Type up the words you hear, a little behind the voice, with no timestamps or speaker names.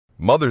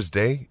Mother's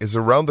Day is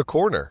around the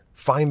corner.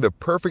 Find the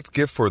perfect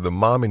gift for the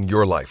mom in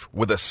your life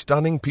with a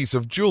stunning piece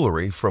of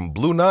jewelry from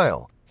Blue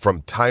Nile.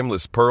 From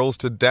timeless pearls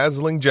to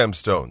dazzling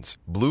gemstones,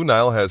 Blue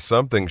Nile has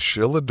something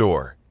she'll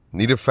adore.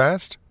 Need it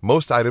fast?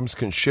 Most items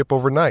can ship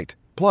overnight.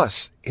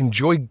 Plus,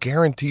 enjoy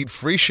guaranteed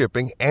free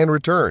shipping and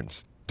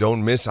returns.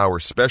 Don't miss our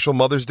special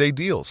Mother's Day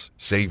deals.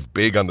 Save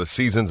big on the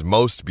season's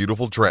most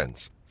beautiful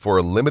trends. For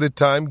a limited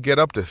time, get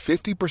up to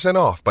 50%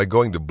 off by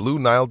going to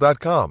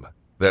BlueNile.com.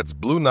 That's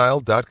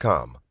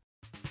BlueNile.com.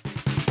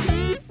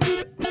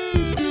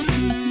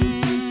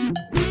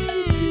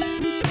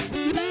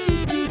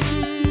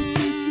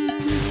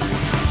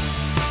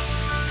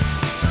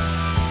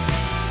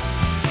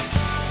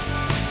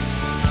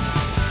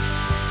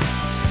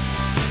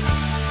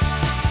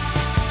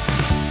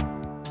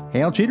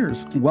 Hey, all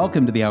cheaters.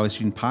 Welcome to the Always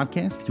Cheating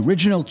Podcast. The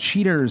original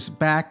cheaters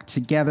back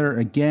together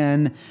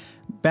again,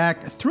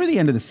 back through the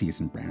end of the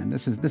season, Brandon.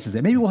 This is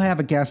it. Maybe we'll have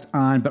a guest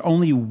on, but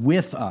only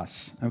with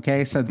us.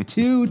 Okay, so the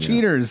two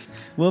cheaters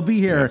will be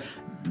here. Yes.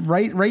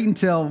 Right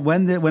until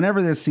whenever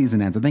this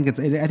season ends. I think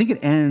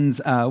it ends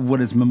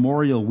what is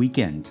Memorial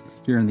Weekend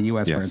here in the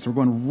U.S. Yes. So we're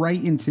going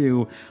right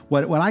into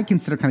what I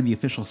consider kind of the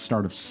official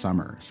start of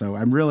summer. So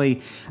I'm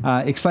really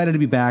excited to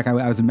be back.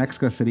 I was in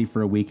Mexico City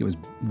for a week. It was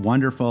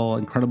wonderful,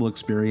 incredible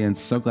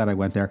experience. So glad I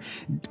went there.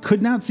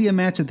 Could not see a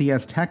match at the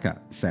Azteca,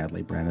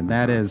 sadly, Brandon.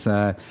 That is,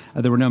 there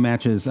were no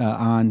matches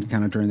on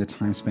kind of during the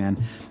time span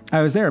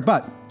I was there.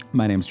 But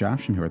my name's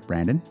Josh. I'm here with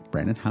Brandon.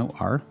 Brandon, how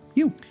are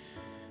you?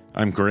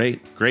 I'm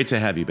great. Great to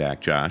have you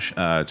back, Josh.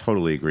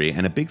 Totally agree.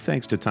 And a big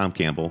thanks to Tom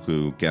Campbell,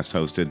 who guest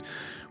hosted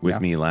with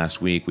me last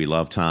week. We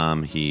love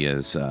Tom.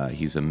 He's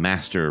a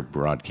master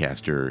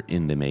broadcaster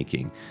in the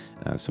making.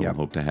 So we'll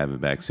hope to have him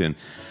back soon.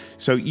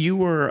 So you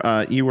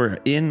were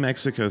in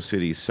Mexico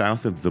City,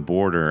 south of the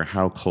border.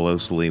 How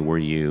closely were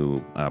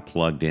you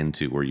plugged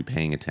into? Were you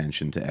paying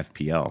attention to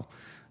FPL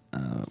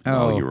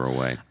while you were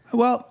away?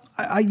 Well,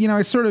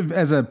 I sort of,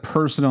 as a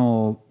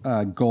personal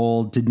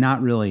goal, did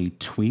not really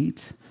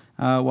tweet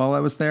while I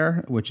was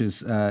there, which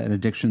is an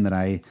addiction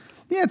that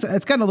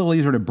it's gotten a little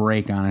easier to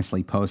break,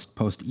 honestly,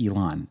 post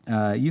Elon.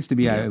 It used to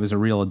be it was a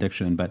real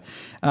addiction, but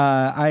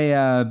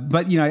I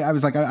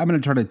was like, I'm going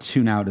to try to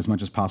tune out as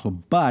much as possible.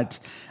 But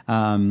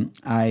our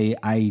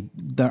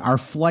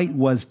flight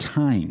was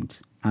timed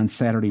on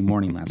Saturday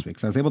morning last week,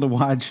 so I was able to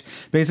watch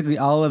basically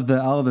all of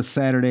the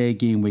Saturday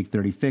game week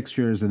 30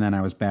 fixtures, and then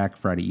I was back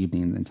Friday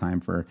evening in time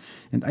for.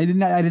 And I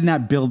did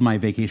not build my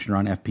vacation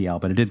around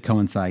FPL, but it did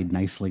coincide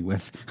nicely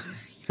with.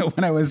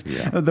 When I was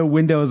the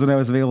windows and I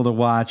was able to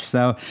watch.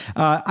 So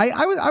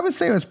I would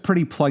say I was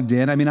pretty plugged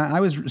in. I mean, I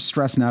was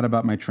stressing out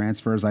about my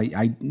transfers.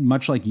 I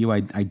much like you,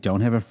 I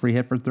don't have a free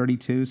hit for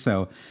 32.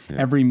 So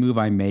every move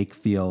I make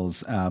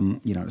feels,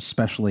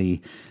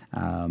 especially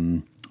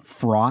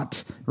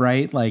fraught,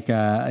 right? Like,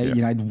 I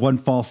had one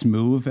false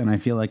move and I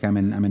feel like I'm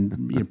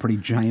in pretty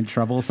giant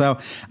trouble. So,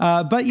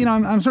 but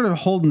I'm sort of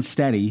holding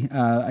steady.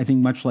 I think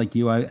much like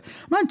you, I'm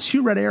on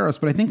 2 red arrows,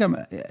 but I think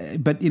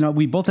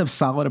we both have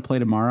Salah to play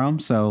tomorrow.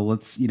 So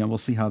let's, we'll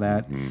see how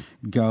that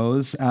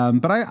goes.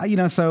 But I think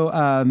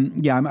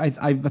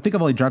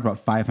I've only dropped about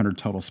 500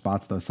 total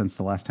spots though, since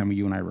the last time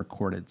you and I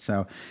recorded.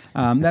 So,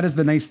 that is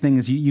the nice thing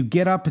is you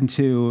get up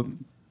into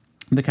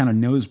the kind of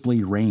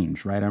nosebleed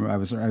range, right? I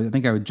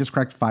think I just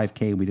cracked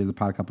 5K. We did the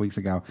pod a couple weeks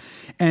ago.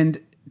 And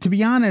to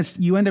be honest,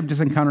 you end up just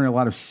encountering a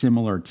lot of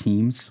similar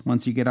teams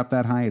once you get up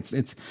that high.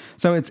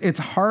 It's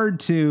hard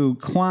to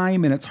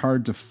climb and it's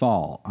hard to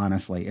fall,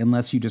 honestly,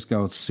 unless you just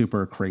go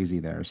super crazy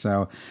there.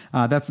 So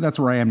that's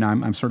where I am now.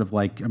 I'm sort of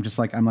like I'm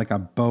like a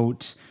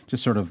boat,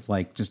 just sort of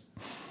like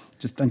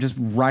I'm just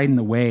riding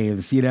the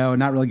waves,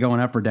 not really going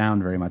up or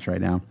down very much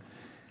right now.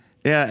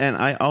 Yeah, and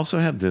I also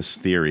have this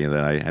theory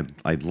that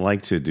I'd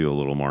like to do a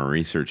little more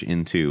research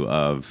into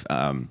of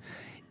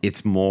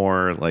it's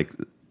more like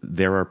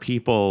there are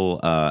people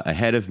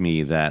ahead of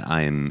me that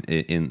I'm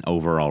in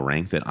overall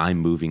rank that I'm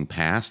moving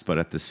past, but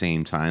at the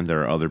same time,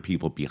 there are other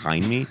people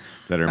behind me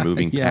that are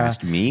moving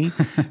past me.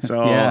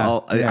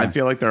 So I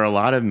feel like there are a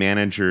lot of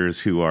managers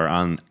who are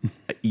on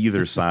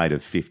either side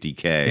of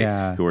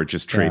 50K who are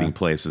just trading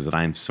places, and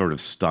I'm sort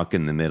of stuck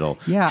in the middle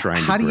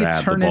trying to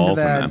grab the ball from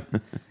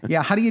them.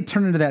 How do you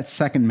turn into that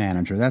second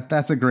manager?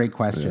 That's a great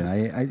question.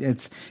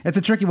 It's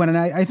a tricky one, and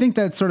I think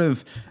that sort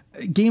of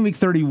game week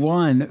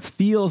 31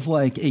 feels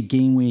like a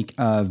game week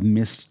of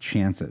missed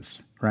chances,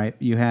 right?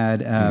 You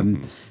had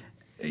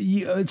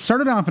it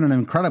started off on an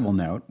incredible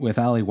note with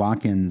Ollie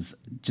Watkins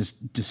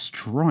just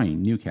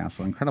destroying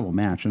Newcastle. Incredible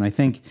match. And I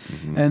think,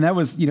 and that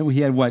was,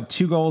 he had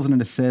 2 goals and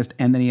an assist,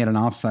 and then he had an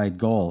offside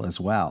goal as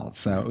well.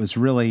 So it was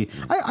really,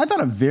 I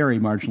thought a very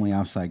marginally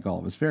offside goal.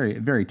 It was very,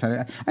 very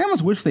tight. I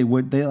almost wish they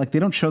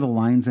don't show the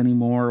lines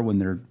anymore when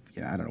they're,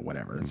 I don't know,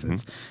 whatever. It's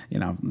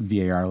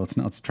VAR.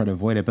 Let's try to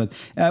avoid it. But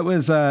it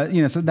was, so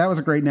that was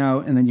a great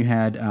note. And then you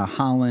had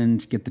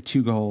Haaland get the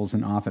 2 goals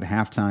and off at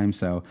halftime.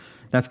 So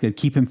that's good.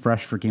 Keep him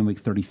fresh for game week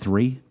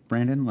 33,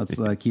 Brandon. Let's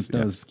keep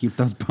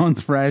those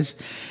bones fresh.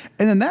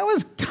 And then that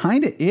was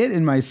kind of it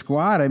in my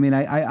squad. I mean,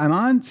 I'm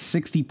on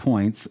 60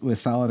 points with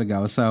Salah to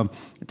go. So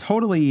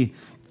totally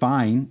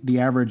fine. The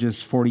average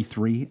is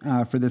 43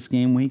 for this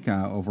game week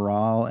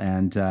overall,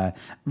 and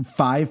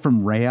 5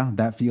 from Rhea.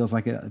 That feels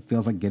like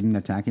getting an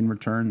attacking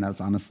return.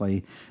 That's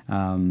honestly,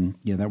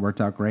 that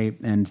worked out great.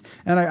 And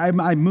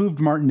I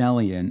moved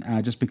Martinelli in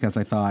just because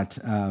I thought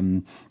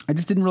I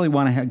just didn't really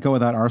want to go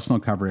without Arsenal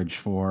coverage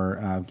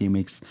for game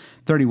weeks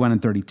 31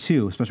 and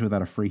 32, especially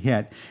without a free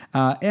hit.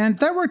 And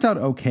that worked out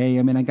okay.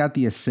 I mean, I got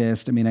the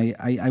assist. I mean,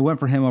 I went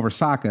for him over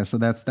Saka, so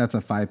that's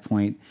a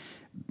 5-point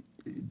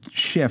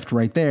shift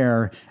right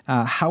there.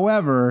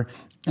 However,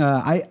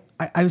 I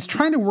was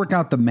trying to work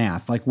out the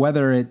math, like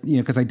whether it,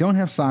 because I don't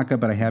have Saka,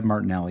 but I have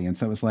Martinelli. And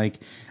so it was like,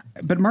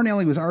 but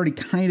Martinelli was already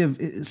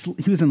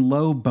he was in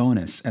low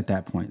bonus at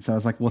that point. So I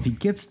was like, well, if he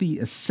gets the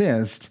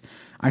assist,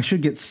 I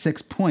should get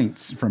 6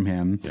 points from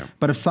him. Yeah.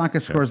 But if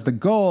Saka scores the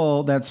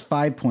goal, that's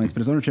 5 points. But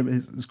his ownership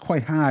is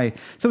quite high,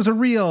 so it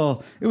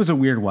was a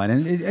weird one.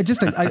 And it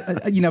just,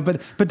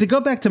 but to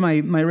go back to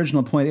my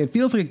original point, it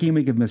feels like a game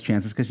week of missed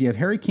chances because you have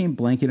Harry Kane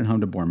blanket at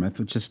home to Bournemouth,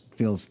 which just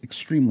feels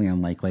extremely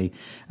unlikely.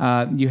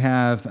 You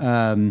have.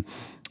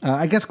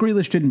 I guess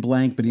Grealish didn't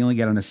blank, but he only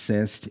got an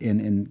assist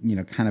in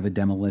kind of a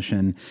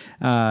demolition.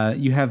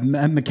 You have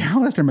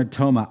McAllister,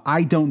 Matoma.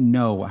 I don't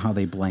know how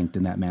they blanked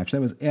in that match.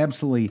 That was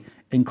absolutely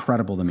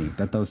incredible to me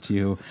that those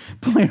two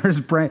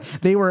players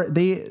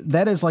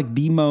that is like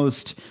the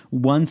most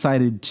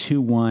one-sided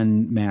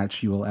 2-1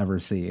 match you will ever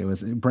see.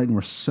 Brighton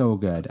were so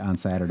good on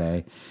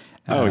Saturday.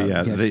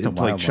 They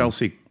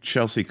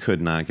Chelsea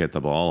could not get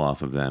the ball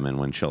off of them, and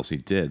when Chelsea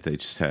did, they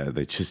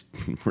just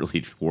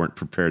really weren't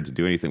prepared to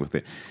do anything with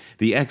it.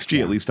 The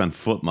XG, at least on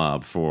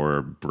FootMob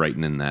for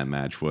Brighton in that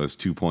match, was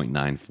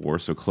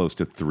 2.94, so close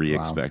to 3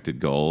 expected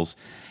goals.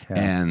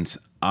 Yeah. And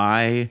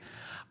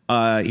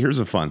here's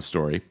a fun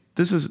story.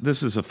 This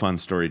is a fun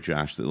story,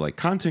 Josh, that like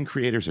content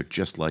creators are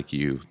just like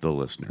you, the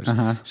listeners.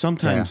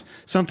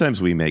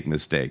 Sometimes we make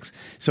mistakes.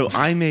 So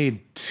I made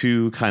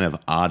 2 kind of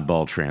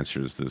oddball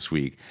transfers this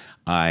week.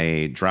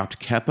 I dropped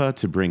Kepa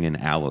to bring in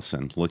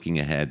Allison, looking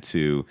ahead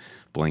to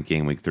blank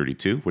game week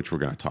 32, which we're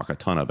going to talk a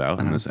ton about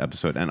in this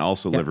episode, and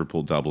also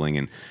Liverpool doubling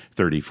in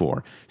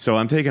 34. So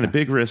I'm taking a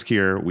big risk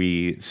here.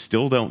 We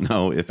still don't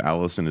know if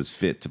Allison is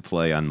fit to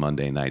play on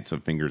Monday night, so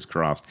fingers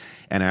crossed.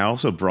 And I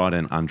also brought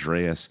in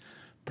Andreas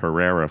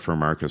Pereira for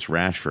Marcus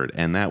Rashford,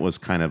 and that was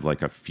kind of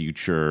like a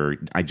future.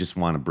 I just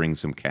want to bring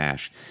some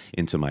cash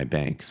into my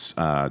banks,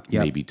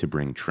 maybe to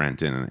bring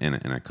Trent in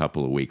a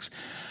couple of weeks.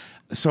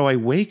 So I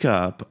wake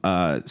up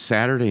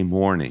Saturday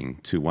morning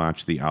to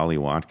watch the Ollie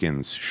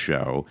Watkins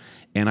show,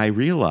 and I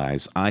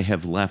realize I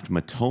have left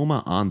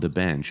Matoma on the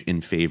bench in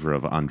favor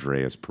of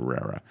Andreas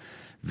Pereira.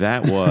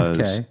 That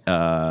was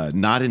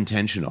not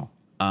intentional.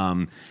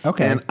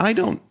 Okay, and I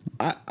don't.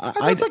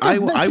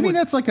 To me,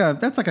 that's like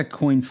a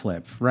coin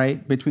flip,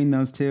 right, between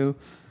those two.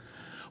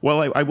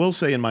 Well, I will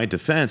say in my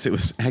defense, it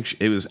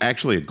was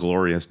actually a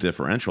glorious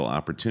differential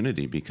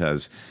opportunity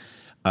because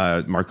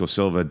Marco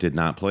Silva did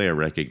not play a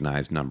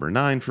recognized number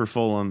 9 for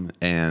Fulham,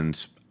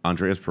 and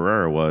Andreas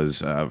Pereira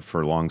was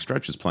for long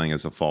stretches playing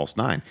as a false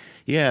 9.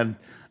 He had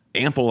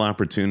ample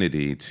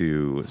opportunity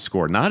to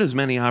score. Not as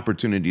many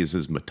opportunities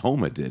as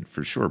Matoma did,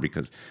 for sure,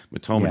 because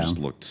Matoma just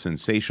looked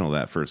sensational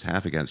that first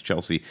half against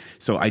Chelsea.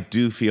 So I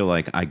do feel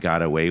like I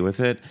got away with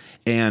it.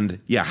 And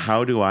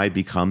how do I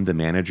become the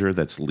manager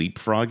that's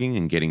leapfrogging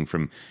and getting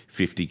from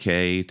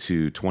 50K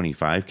to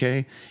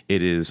 25K?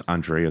 It is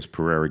Andreas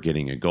Pereira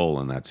getting a goal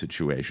in that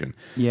situation.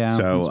 Yeah,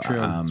 so, that's true.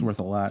 It's worth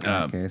a lot in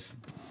that case.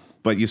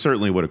 But you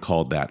certainly would have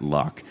called that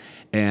luck.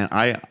 And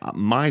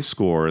my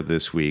score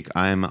this week,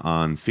 I'm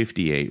on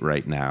 58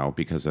 right now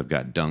because I've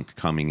got Dunk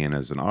coming in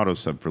as an auto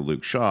sub for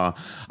Luke Shaw.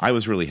 I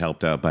was really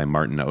helped out by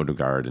Martin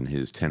Odegaard and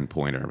his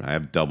 10-pointer. I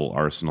have double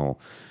Arsenal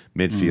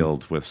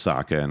midfield with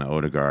Saka and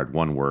Odegaard.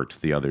 One worked,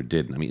 the other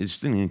didn't. I mean, it's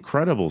just an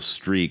incredible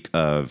streak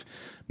of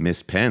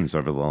missed pens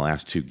over the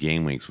last 2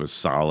 game weeks with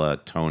Salah,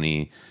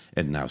 Tony,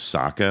 and now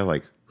Saka.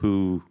 Like,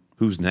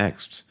 who's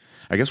next?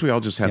 I guess we all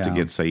just have to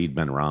get Saeed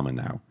Benrahma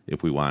now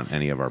if we want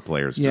any of our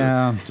players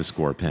to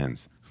score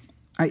pens.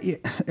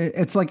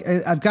 It's like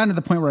I've gotten to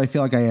the point where I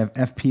feel like I have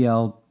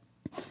FPL,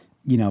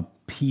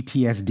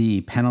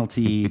 PTSD,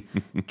 penalty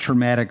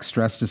traumatic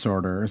stress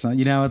disorder or something.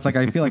 It's like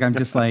I feel like I'm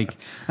just like,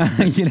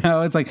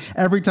 it's like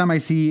every time I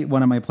see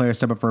one of my players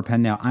step up for a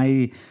pen now,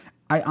 I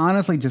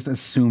honestly just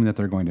assume that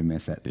they're going to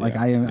miss it.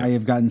 I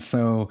have gotten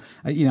so,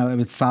 it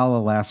was Salah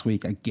last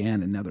week,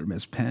 again, another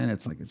missed pen.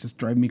 It's like, it's just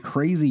driving me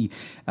crazy.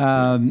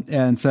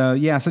 And so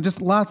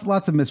just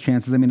lots of missed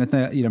chances. I mean, I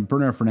think,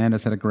 Bruno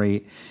Fernandes had a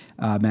great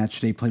match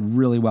today, played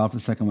really well for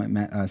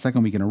the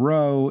second week in a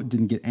row,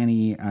 didn't get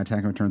any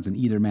attacking returns in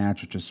either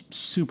match, which is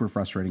super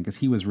frustrating because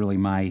he was really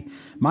my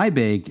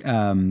big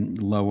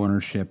low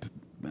ownership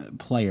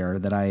player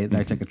that I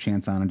take a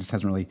chance on and just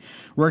hasn't really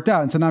worked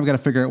out. And so now I've got to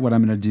figure out what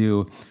I'm going to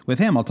do with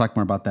him. I'll talk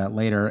more about that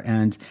later.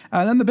 And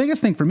then the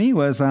biggest thing for me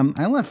was I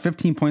left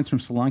 15 points from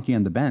Solanke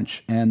on the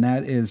bench. And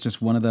that is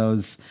just one of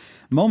those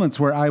moments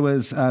where I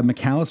was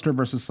McAllister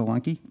versus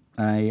Solanke.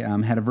 I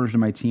had a version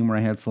of my team where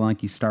I had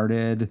Solanke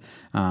started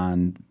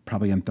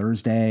probably on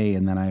Thursday.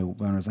 And then I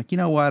was like, you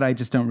know what? I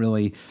just don't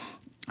really...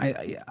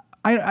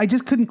 I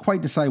just couldn't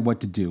quite decide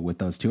what to do with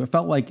those two. It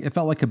felt like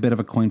a bit of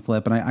a coin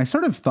flip, and I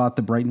sort of thought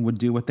that Brighton would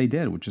do what they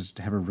did, which is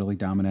to have a really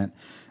dominant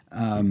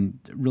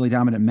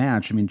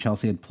match. I mean,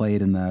 Chelsea had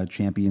played in the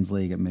Champions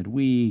League at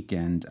midweek,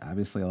 and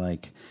obviously,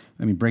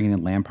 bringing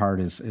in Lampard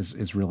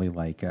is really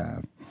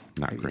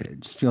not great.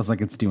 It just feels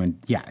like it's doing,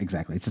 yeah,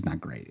 exactly. It's just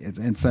not great.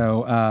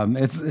 So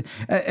it's,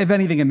 if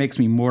anything, it makes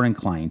me more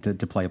inclined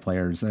to play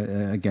players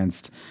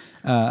against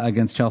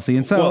Chelsea.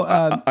 And so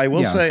I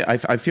will say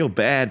I feel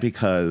bad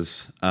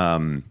because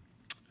I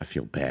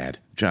feel bad.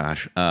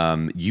 Josh,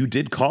 you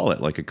did call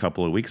it like a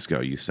couple of weeks ago.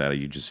 You said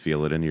you just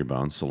feel it in your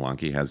bones.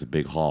 Solanke has a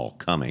big haul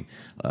coming.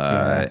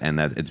 And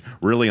that it's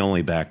really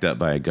only backed up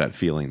by a gut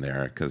feeling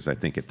there, because I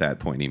think at that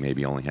point he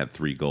maybe only had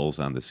 3 goals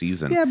on the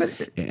season. Yeah, but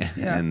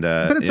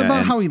it's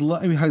about how he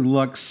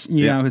looks,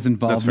 you know, his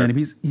involvement.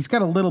 He's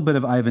got a little bit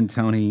of Ivan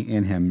Toney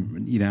in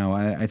him, you know,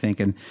 I think.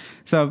 And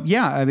so,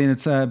 yeah, I mean,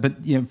 it's,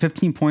 but, you know,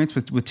 15 points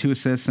with 2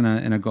 assists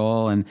and a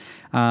goal. And,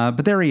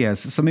 but there he is.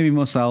 So maybe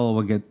Mo Salah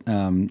will get,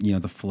 you know,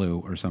 the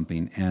flu or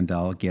something, and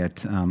I'll get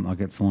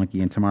Solanke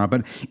in tomorrow.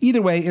 But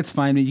either way, it's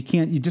fine.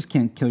 You just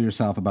can't kill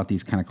yourself about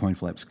these kind of coin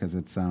flips, because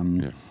it's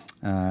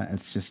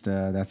just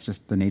that's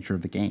just the nature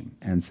of the game.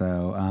 And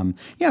so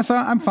so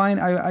I'm fine.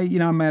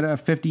 I'm at a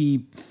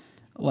 50.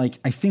 Like,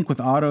 I think with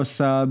auto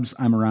subs,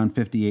 I'm around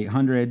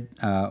 5,800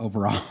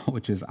 overall,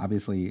 which is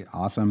obviously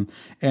awesome.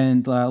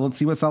 And let's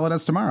see what Salah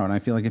does tomorrow. And I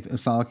feel like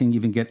if Salah can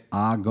even get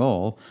a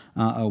goal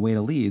away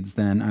to Leeds,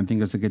 then I think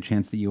there's a good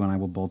chance that you and I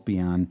will both be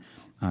on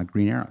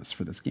green arrows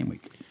for this game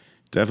week.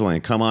 Definitely.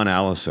 Come on,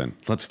 Allison.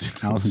 Let's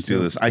do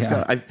this.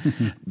 I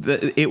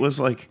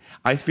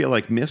feel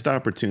like missed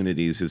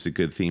opportunities is a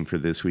good theme for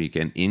this week,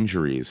 and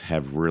injuries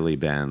have really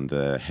been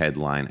the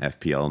headline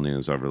FPL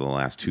news over the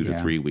last 2 to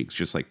 3 weeks.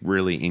 Just like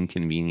really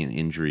inconvenient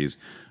injuries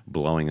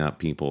blowing up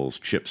people's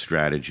chip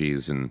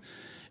strategies and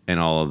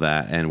all of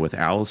that. And with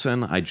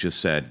Allison, I just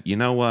said, you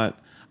know what?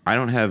 I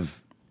don't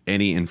have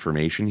any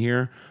information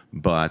here,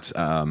 but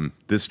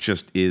this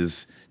just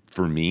is,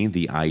 for me,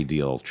 the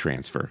ideal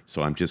transfer.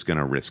 So I'm just going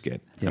to risk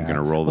it. Yeah. I'm going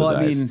to roll the dice.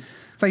 I mean,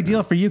 it's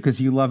ideal for you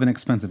because you love an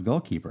expensive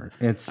goalkeeper.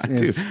 I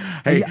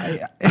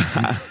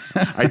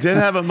did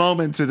have a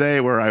moment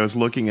today where I was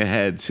looking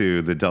ahead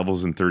to the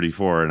doubles in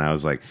 34, and I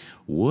was like,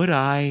 would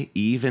I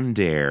even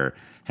dare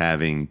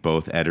having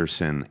both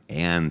Ederson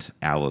and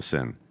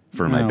Allison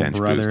for my bench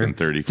boost in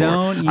 34?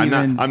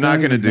 I'm not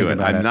going to do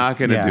it. I'm not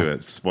going to do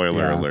it.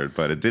 Spoiler alert,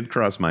 but it did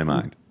cross my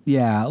mind.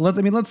 Yeah,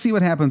 let's see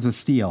what happens with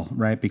Steele,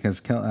 right?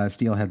 Because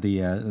Steele had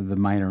the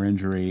minor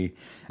injury,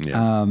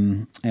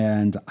 and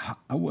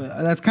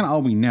that's kind of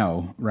all we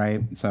know,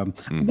 right? So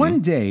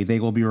one day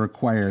they will be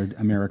required,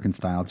 American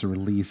style, to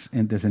release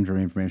this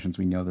injury information, so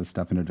we know this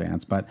stuff in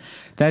advance. But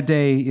that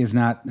day is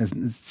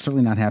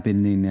certainly not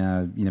happening,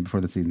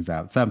 before the season's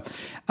out. So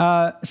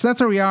that's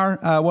where we are.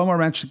 One more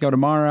match to go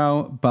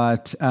tomorrow,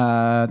 but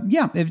I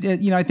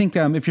think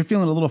if you're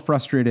feeling a little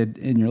frustrated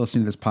and you're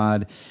listening to this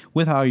pod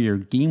with how your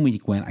game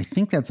week went, I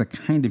think that's a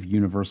kind of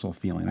universal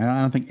feeling.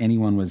 I don't think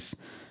anyone was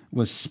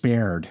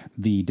spared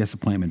the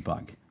disappointment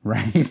bug,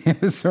 right?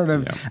 It was sort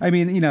of,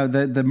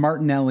 the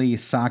Martinelli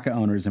Saka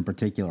owners in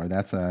particular,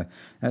 that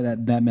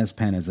Mez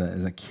Pen is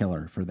a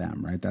killer for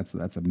them, right? That's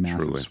a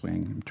massive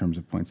swing in terms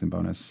of points and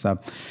bonus. So,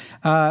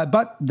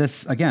 but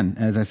this, again,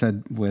 as I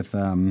said, with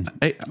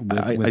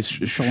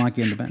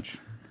Solanke on the bench.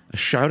 A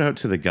shout out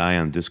to the guy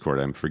on Discord.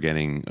 I'm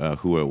forgetting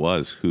who it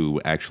was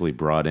who actually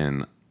brought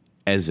in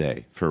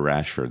Eze for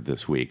Rashford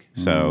this week.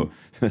 So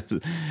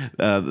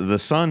the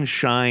sun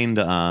shined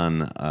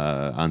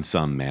on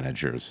some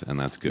managers, and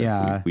that's good.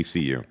 Yeah. We see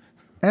you.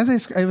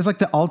 It was like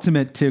the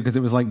ultimate too, because it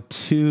was like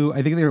 2.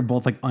 I think they were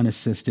both like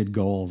unassisted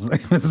goals.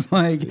 It was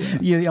like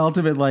the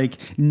ultimate, like,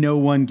 no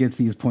one gets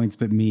these points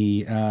but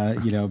me,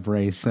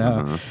 brace.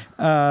 So,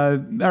 all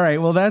right,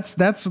 well that's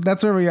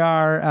where we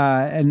are,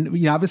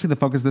 and obviously the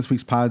focus of this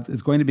week's pod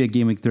is going to be a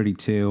game week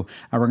 32.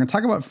 We're going to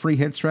talk about free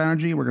hit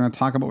strategy. We're going to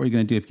talk about what you're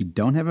going to do if you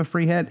don't have a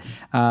free hit.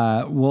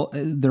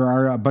 There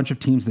are a bunch of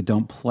teams that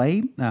don't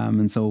play,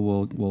 and so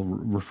we'll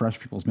refresh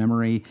people's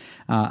memory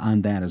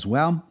on that as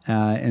well.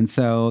 And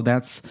so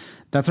that's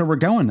where we're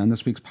going on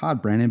this week's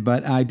pod, Brandon.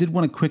 But I did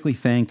want to quickly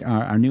thank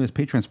our newest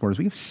Patreon supporters.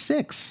 We have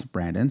 6,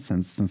 Brandon,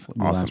 since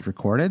we last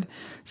recorded.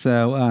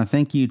 So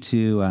thank you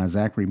to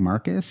Zachary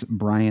Marcus,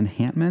 Brian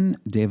Hantman,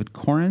 David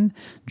Corin,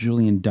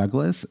 Julian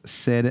Douglas,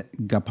 Sid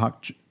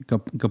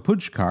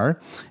Gapujkar,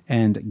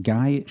 and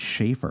Guy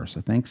Schaefer. So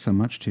thanks so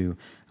much to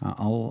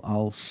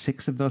all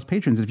 6 of those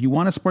patrons. If you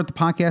want to support the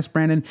podcast,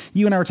 Brandon,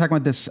 you and I were talking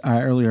about this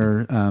early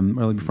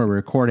before we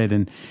recorded,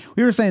 and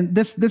we were saying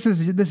this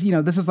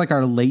is like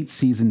our late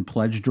season play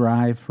pledge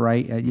drive,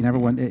 right? You never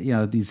want,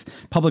 these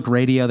public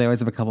radio, they always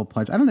have a couple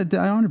pledge. I don't know if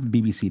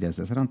BBC does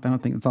this. I don't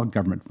think it's all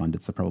government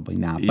funded, so probably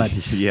not. But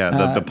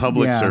the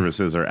public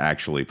services are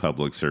actually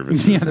public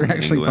services. Yeah, they're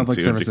actually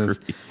public services.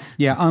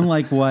 Yeah,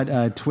 unlike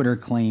what Twitter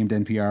claimed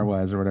NPR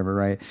was or whatever,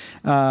 right?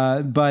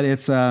 But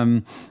it's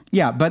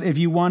but if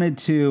you wanted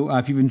to,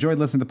 if you've enjoyed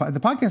listening to the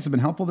podcast has been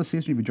helpful this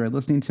season, you've enjoyed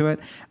listening to it,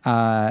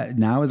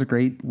 now is a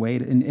great way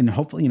to, and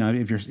hopefully,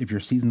 if your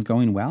season's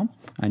going well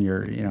and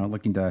you're,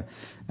 looking to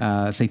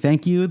say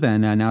thank you,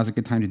 then now's a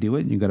good time to do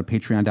it. And you go to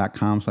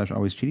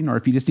patreon.com/alwayscheating. Or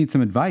if you just need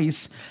some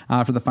advice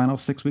for the final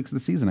 6 weeks of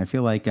the season, I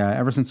feel like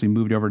ever since we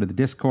moved over to the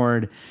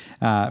Discord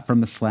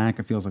from the Slack,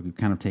 it feels like we've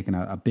kind of taken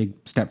a big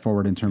step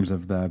forward in terms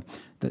of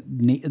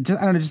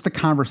just the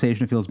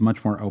conversation. It feels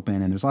much more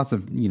open, and there's lots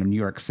of New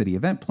York City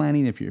event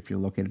planning if you're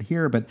located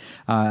here. But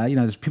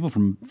there's people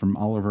from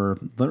all over,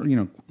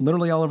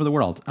 literally all over the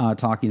world,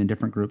 talking in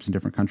different groups in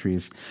different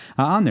countries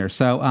on there.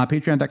 So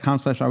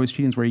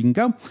patreon.com/alwayscheating is where you can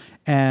go.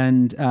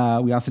 And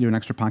we also do an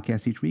extra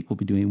podcast each week. We'll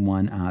be doing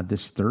one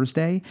this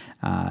Thursday.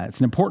 It's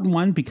an important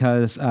one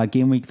because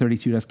Game Week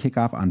 32 does kick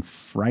off on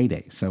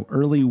Friday. So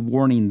early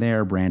warning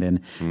there, Brandon.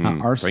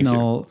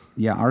 Arsenal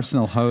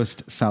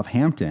host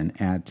Southampton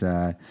at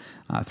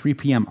 3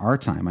 p.m. our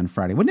time on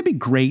Friday. Wouldn't it be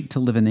great to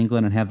live in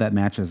England and have that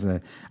match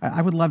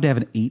I would love to have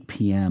an 8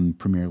 p.m.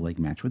 Premier League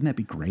match. Wouldn't that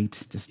be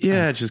great? Just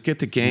get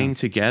the gang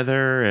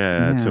together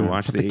to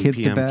watch the 8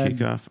 p.m.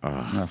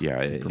 kickoff.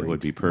 It would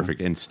be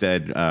perfect.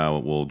 Instead,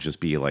 we'll just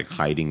be like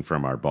hiding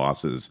from our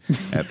bosses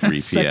at 3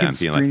 p.m.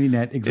 Screening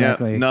it,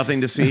 exactly.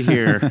 Nothing to see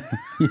here.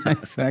 Yeah,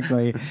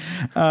 exactly.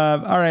 All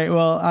right.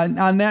 Well,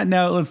 on that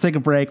note, let's take a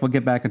break. We'll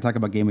get back and talk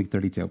about Game Week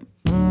 32.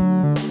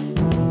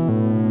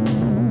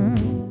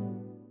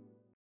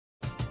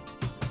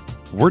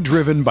 We're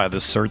driven by the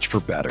search for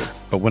better.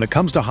 But when it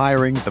comes to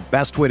hiring, the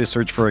best way to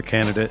search for a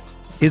candidate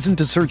isn't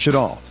to search at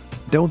all.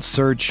 Don't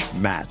search,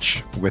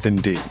 match with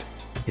Indeed.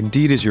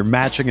 Indeed is your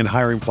matching and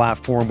hiring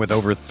platform with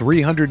over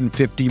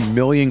 350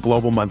 million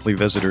global monthly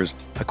visitors,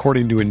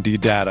 according to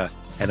Indeed data,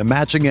 and a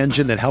matching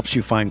engine that helps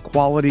you find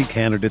quality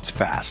candidates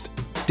fast.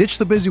 Ditch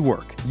the busy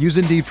work. Use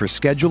Indeed for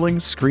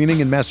scheduling,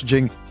 screening, and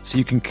messaging so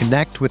you can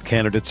connect with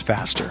candidates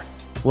faster.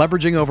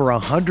 Leveraging over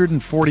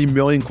 140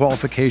 million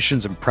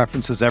qualifications and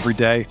preferences every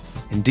day,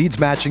 Indeed's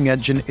matching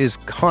engine is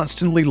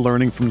constantly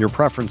learning from your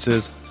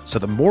preferences, so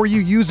the more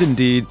you use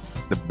Indeed,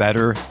 the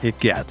better it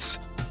gets.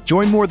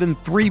 Join more than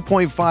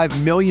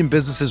 3.5 million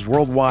businesses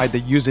worldwide that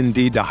use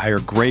Indeed to hire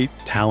great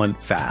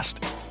talent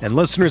fast. And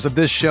listeners of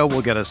this show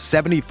will get a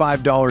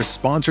 $75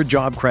 sponsored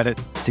job credit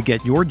to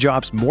get your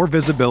jobs more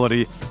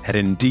visibility at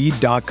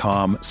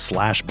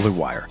Indeed.com/Blue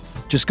Wire.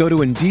 Just go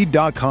to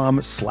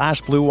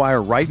Indeed.com/Blue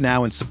Wire right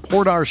now and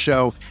support our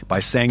show by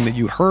saying that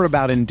you heard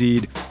about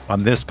Indeed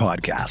on this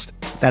podcast.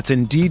 That's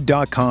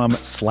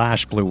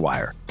Indeed.com/Blue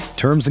Wire.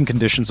 Terms and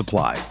conditions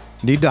apply.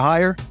 Need to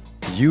hire?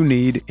 You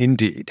need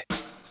Indeed.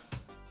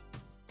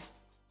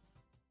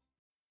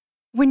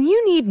 When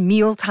you need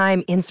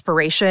mealtime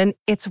inspiration,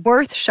 it's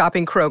worth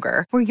shopping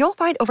Kroger, where you'll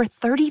find over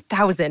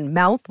 30,000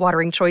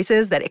 mouth-watering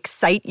choices that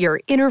excite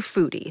your inner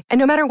foodie. And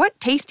no matter what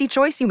tasty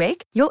choice you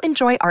make, you'll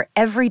enjoy our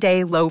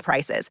everyday low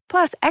prices,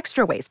 plus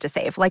extra ways to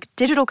save, like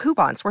digital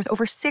coupons worth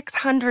over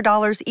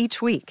 $600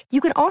 each week. You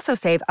can also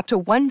save up to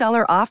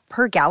 $1 off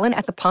per gallon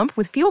at the pump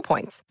with fuel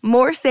points.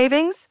 More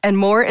savings and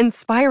more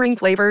inspiring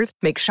flavors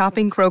make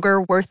shopping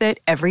Kroger worth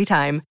it every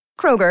time.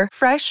 Kroger,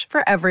 fresh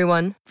for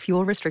everyone.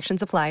 Fuel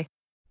restrictions apply.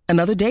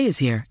 Another day is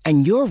here,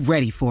 and you're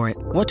ready for it.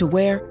 What to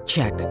wear?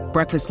 Check.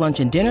 Breakfast, lunch,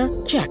 and dinner?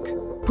 Check.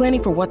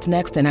 Planning for what's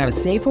next and how to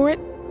save for it?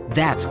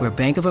 That's where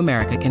Bank of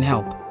America can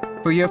help.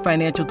 For your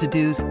financial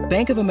to-dos,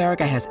 Bank of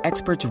America has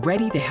experts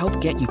ready to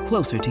help get you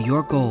closer to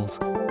your goals.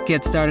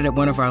 Get started at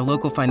one of our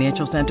local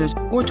financial centers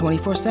or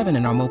 24/7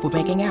 in our mobile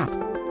banking app.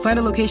 Find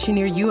a location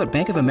near you at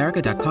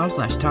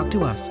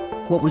bankofamerica.com/talktous.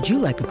 What would you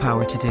like the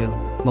power to do?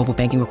 Mobile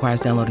banking requires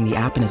downloading the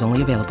app and is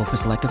only available for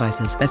select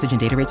devices. Message and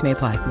data rates may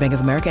apply. Bank of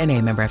America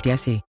N.A., member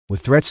FDIC.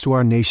 With threats to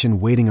our nation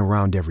waiting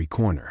around every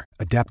corner,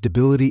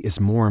 adaptability is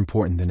more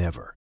important than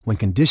ever. When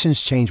conditions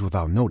change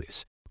without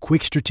notice,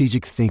 quick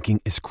strategic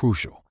thinking is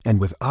crucial. And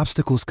with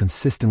obstacles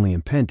consistently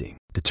impending,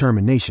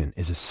 determination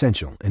is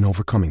essential in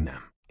overcoming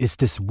them. It's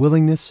this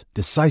willingness,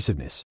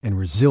 decisiveness, and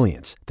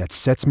resilience that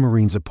sets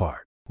Marines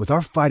apart. With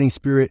our fighting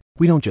spirit,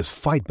 we don't just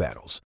fight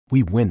battles,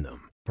 we win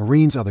them.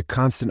 Marines are the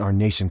constant our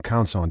nation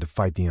counts on to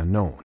fight the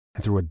unknown.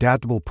 And through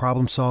adaptable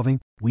problem solving,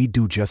 we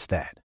do just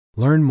that.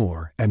 Learn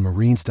more at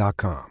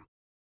marines.com.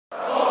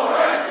 All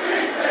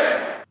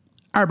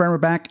right, Brian, we're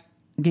back.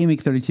 Game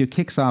Week 32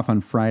 kicks off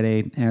on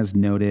Friday. As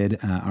noted,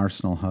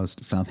 Arsenal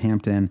host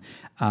Southampton.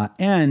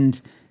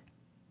 And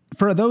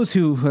for those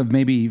who have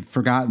maybe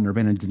forgotten or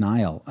been in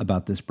denial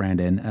about this,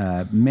 Brandon,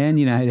 Man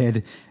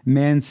United,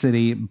 Man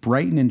City,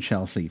 Brighton, and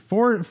Chelsea,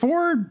 four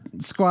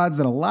squads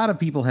that a lot of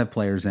people have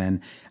players in,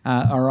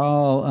 are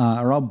all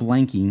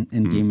blanking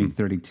in Game Week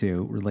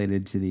 32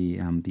 related to the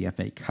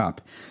FA Cup.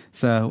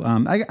 So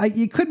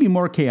it could be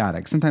more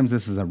chaotic. Sometimes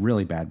this is a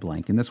really bad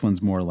blank, and this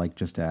one's more like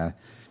just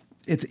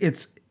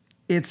it's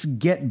it's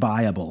get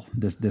buyable,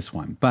 this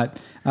one. But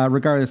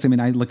regardless, I mean,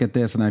 I look at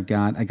this and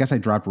I guess I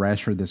dropped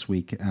Rashford this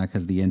week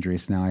because of the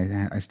injuries. Now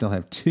I still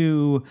have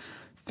 2,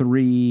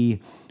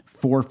 3,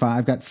 4, 5.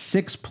 I've got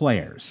 6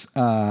 players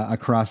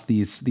across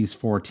these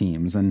 4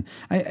 teams, and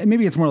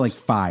maybe it's more like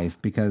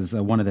 5 because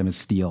one of them is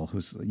Steele,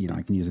 who's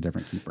I can use a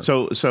different keeper.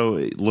 So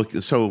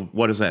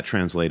what does that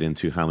translate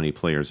into? How many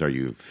players are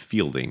you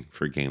fielding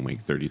for game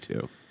week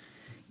 32?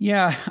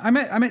 Yeah, I'm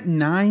at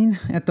 9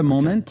 at the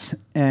moment,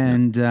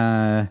 and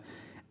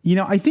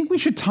I think we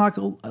should talk.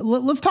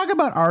 Let's talk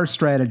about our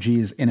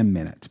strategies in a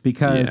minute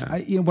because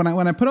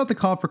when I put out the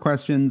call for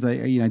questions, I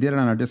did it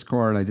on our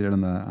Discord, I did it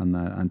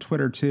on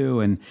Twitter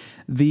too, and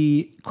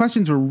the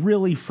questions were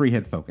really free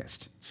hit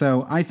focused.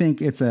 So I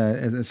think it's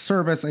a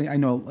service. I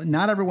know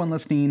not everyone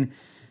listening.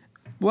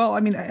 Well,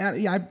 I mean,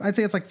 I'd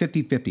say it's like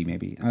 50-50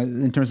 maybe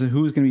in terms of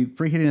who's going to be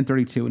free hitting in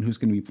 32 and who's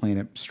going to be playing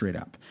it straight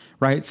up,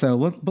 right? So,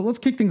 let's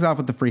kick things off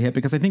with the free hit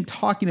because I think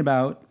talking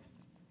about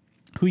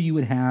who you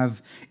would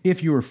have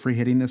if you were free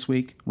hitting this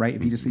week, right?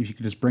 If you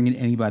could just bring in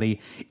anybody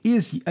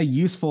is a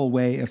useful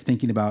way of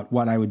thinking about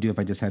what I would do if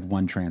I just had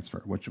one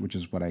transfer, which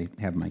is what I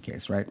have in my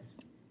case, right?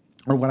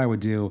 Or what I would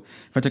do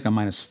if I took a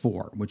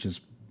 -4, which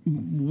is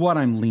what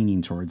I'm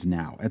leaning towards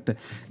now.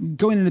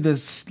 Going into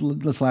this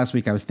last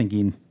week, I was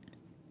thinking,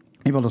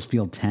 maybe I'll just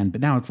field 10, but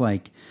now it's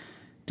like,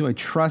 do I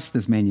trust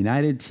this Man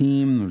United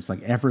team? It's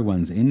like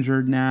everyone's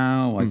injured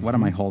now. Like, what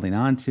am I holding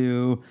on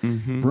to?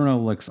 Bruno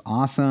looks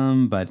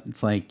awesome, but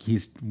it's like he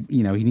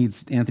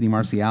needs Anthony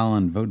Martial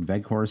and Wout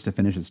Weghorst to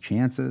finish his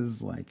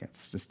chances. Like,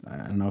 it's just,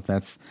 I don't know if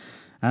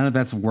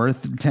that's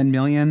worth 10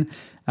 million.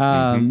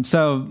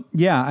 So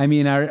yeah, I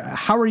mean,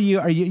 how are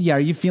you? Are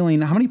you feeling?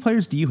 How many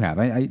players do you have?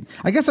 I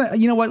guess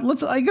you know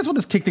what? I guess we'll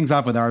just kick things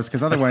off with ours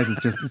because otherwise it's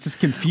just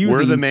confusing.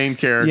 We're the main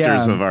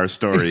characters of our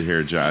story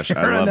here, Josh. Sure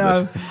I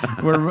love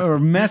this. we're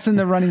messing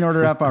the running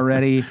order up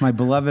already. My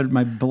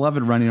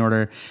beloved running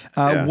order.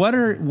 What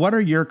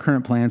are your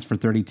current plans for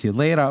 32?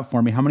 Lay it out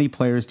for me. How many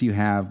players do you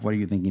have? What are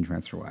you thinking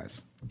transfer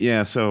wise?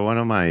 Yeah, so one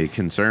of my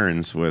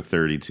concerns with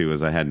 32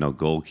 is I had no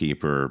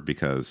goalkeeper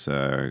because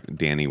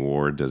Danny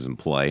Ward doesn't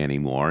play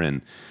anymore,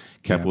 and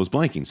Kepa was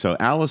blanking. So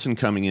Allison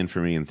coming in for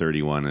me in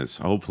 31 is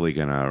hopefully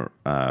going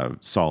to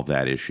solve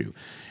that issue.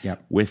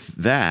 Yep. With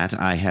that,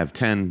 I have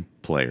 10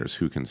 players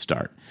who can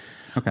start.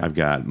 Okay. I've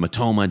got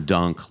Matoma,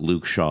 Dunk,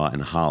 Luke Shaw,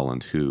 and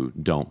Holland who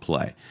don't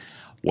play.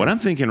 What I'm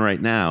thinking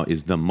right now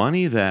is the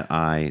money that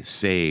I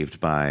saved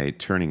by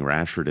turning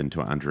Rashford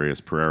into Andreas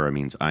Pereira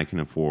means I can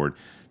afford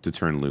to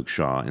turn Luke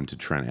Shaw into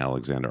Trent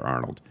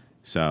Alexander-Arnold.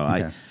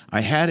 So I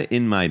had it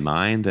in my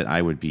mind that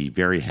I would be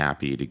very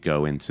happy to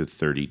go into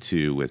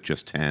 32 with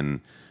just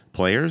 10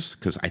 players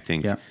because I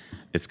think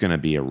it's going to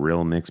be a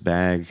real mixed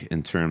bag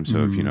in terms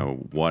of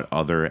what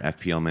other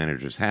FPL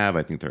managers have.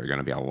 I think there are going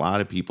to be a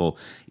lot of people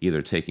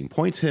either taking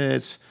points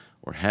hits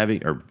or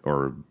having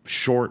or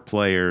short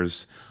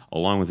players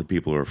along with the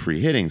people who are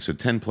free hitting. So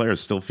 10 players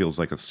still feels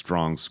like a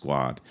strong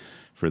squad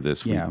for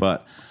this week.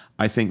 But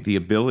I think the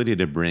ability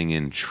to bring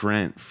in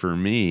Trent, for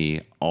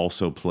me,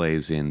 also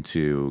plays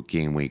into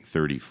game week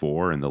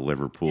 34 and the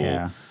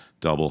Liverpool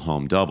double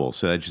home double.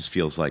 So that just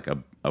feels like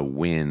a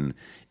win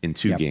in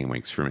 2 game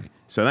weeks for me.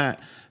 So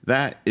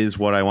that is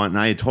what I want. And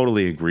I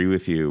totally agree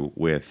with you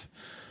with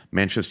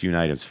Manchester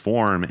United's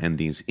form and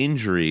these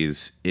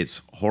injuries.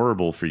 It's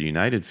horrible for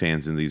United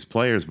fans and these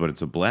players, but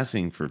it's a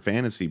blessing for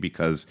fantasy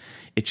because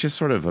it just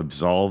sort of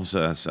absolves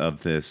us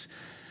of this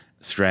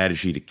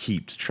strategy to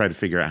try to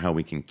figure out how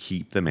we can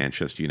keep the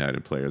Manchester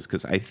United players.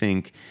 Because I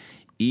think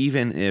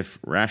even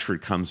if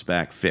Rashford comes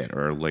back fit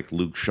or like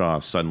Luke Shaw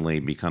suddenly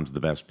becomes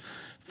the best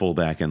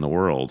fullback in the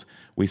world,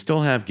 we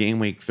still have game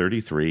week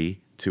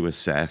 33 to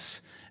assess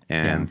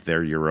and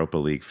their Europa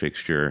League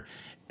fixture.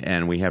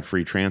 And we have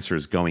free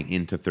transfers going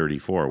into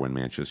 34 when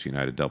Manchester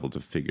United doubled to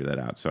figure that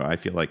out. So I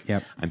feel like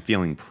I'm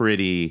feeling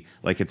pretty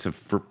like it's a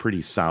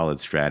pretty solid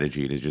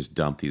strategy to just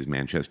dump these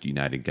Manchester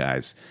United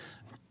guys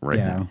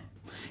now.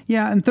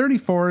 Yeah, and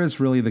 34 is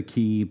really the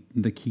key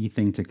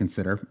thing to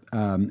consider.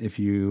 If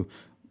you're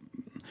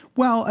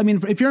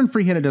in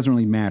free hit, it doesn't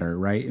really matter,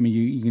 right? I mean,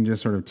 you can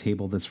just sort of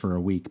table this for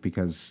a week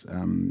because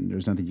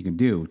there's nothing you can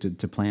do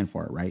to plan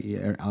for it, right?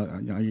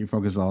 Your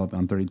focus is all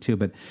on 32,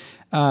 but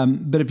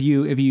if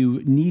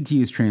you need to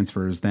use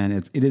transfers, then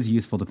it is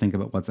useful to think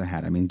about what's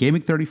ahead. I mean, game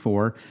week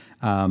 34,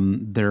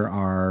 there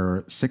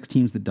are 6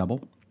 teams that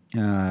double.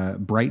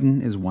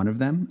 Brighton is one of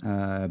them,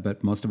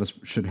 but most of us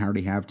should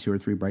already have 2 or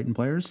 3 Brighton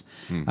players.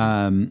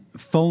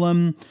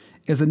 Fulham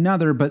is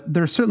another, but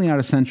they're certainly not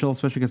essential,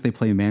 especially because they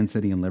play Man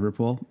City and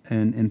Liverpool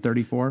in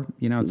 34.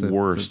 It's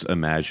worst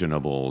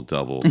imaginable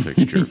double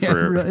fixture.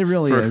 It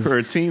really is for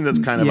a team that's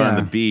kind of on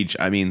the beach.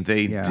 I mean,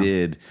 they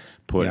did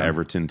put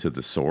Everton to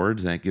the sword.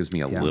 That gives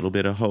me a little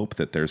bit of hope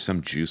that there's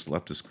some juice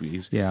left to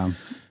squeeze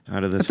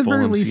out of this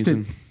Fulham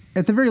season.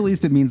 at the very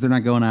least, it means they're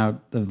not going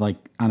out of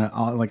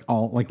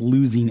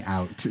losing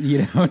out,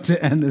 to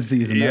end the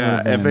season.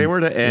 Yeah, if they were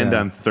to end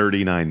on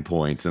 39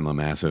 points in the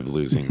massive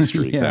losing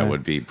streak, that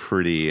would be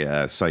pretty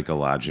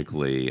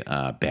psychologically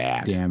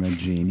bad,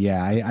 damaging.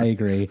 Yeah, I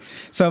agree.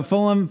 So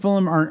Fulham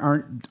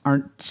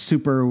aren't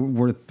super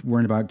worth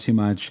worrying about too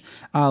much.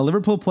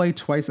 Liverpool play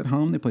twice at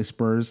home. They play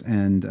Spurs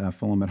and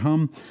Fulham at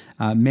home.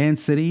 Man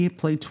City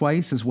played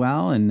twice as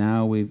well, and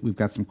now we've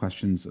got some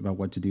questions about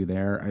what to do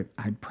there.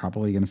 I'm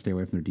probably going to stay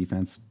away from their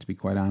defense, to be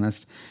quite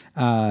honest.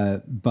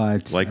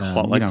 But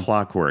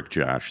clockwork,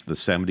 Josh, the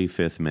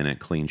 75th minute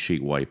clean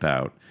sheet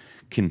wipeout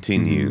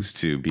continues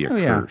to be a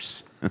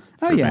curse.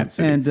 Man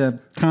City. And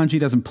Kanji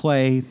doesn't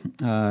play, Ake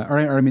and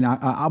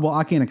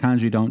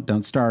Akanji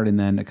don't start, and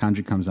then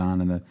Akanji comes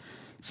on in the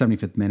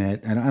 75th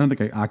minute. I don't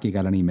think Ake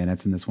got any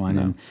minutes in this one.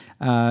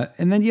 No.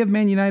 And then you have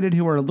Man United,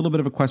 who are a little bit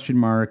of a question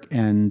mark,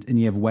 and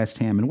you have West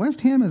Ham. And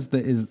West Ham is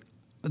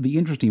the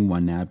interesting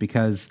one now,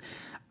 because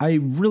I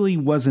really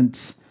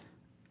wasn't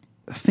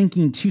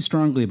thinking too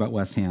strongly about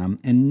West Ham,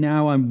 and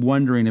now I'm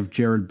wondering if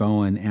Jared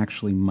Bowen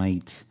actually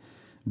might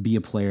be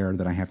a player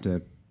that I have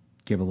to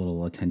give a little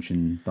thought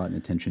and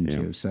attention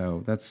to.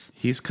 So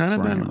he's kind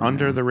of been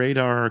under the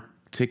radar,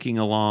 ticking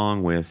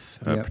along with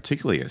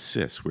particularly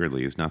assists.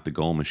 Weirdly, he's not the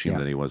goal machine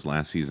that he was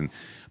last season.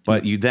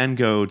 But you then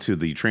go to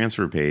the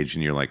transfer page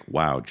and you're like,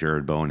 wow,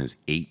 Jared Bowen is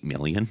 $8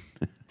 million.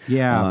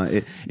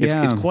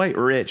 It's quite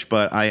rich,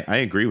 but I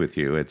agree with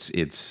you.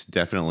 It's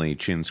definitely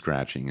chin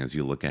scratching as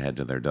you look ahead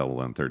to their double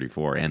on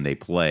 34, and they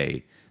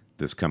play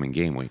this coming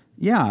game week.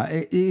 Yeah,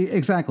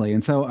 exactly.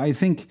 And so I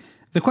think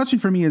the question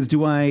for me is,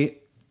 do I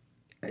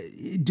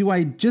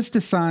just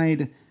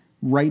decide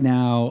right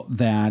now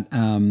that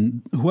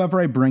whoever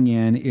I bring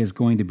in is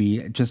going to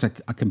be just a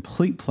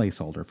complete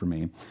placeholder for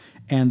me,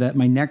 and that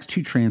my next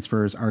two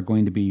transfers are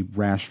going to be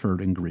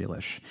Rashford and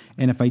Grealish?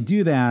 And if I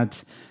do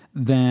that,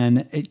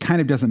 then it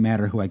kind of doesn't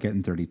matter who I get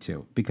in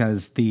 32,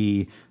 because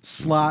the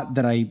slot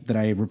that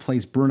I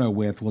replace Bruno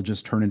with will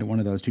just turn into one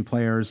of those two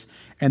players,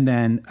 and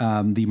then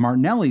the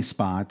Martinelli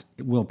spot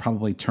will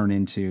probably turn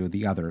into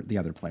the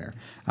other player,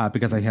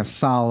 because I have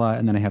Salah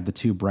and then I have the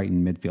two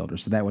Brighton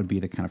midfielders. So that would be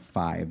the kind of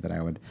five that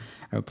I would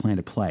plan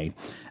to play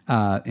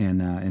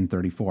in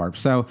 34.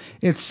 So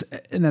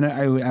and then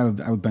I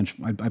would bench.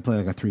 I'd play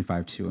like a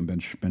 3-5-2 and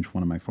bench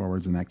one of my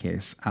forwards in that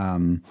case.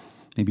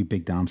 Maybe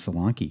Big Dom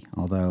Solanke.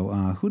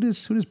 Although who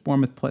does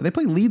Bournemouth play? They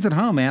play Leeds at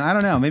home, man. I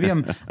don't know. Maybe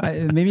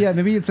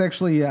maybe it's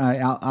actually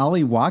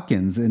Ollie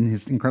Watkins in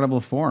his incredible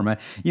form.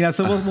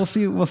 So we'll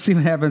see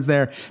what happens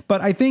there.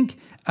 But I think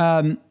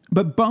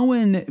but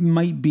Bowen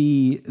might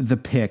be the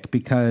pick,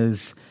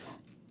 because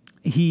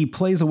he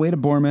plays away to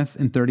Bournemouth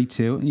in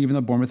 32, and even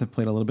though Bournemouth have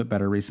played a little bit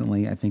better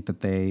recently, I think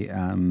that they.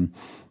 I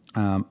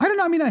don't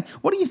know. I mean,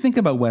 what do you think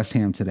about West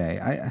Ham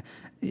today?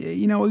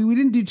 We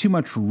didn't do too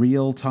much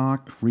real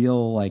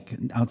like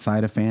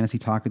outside of fantasy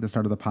talk at the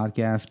start of the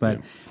podcast, but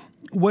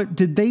what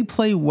did they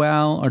play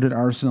well, or did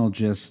Arsenal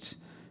just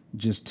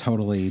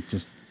totally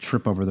just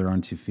trip over their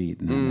own 2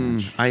 feet in that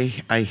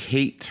match? I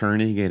hate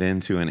turning it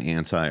into an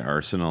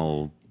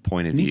anti-Arsenal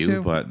point of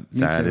view, but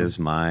that's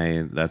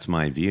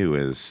my view.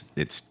 Is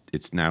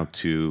it's now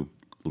 2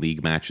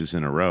 league matches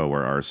in a row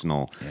where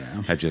Arsenal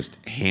have just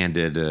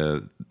handed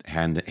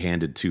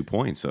 2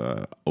 points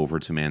over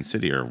to Man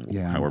City, or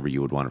however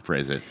you would want to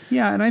phrase it.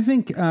 Yeah, and I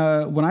think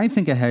when I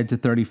think ahead to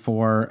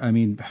 34, I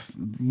mean,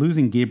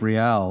 losing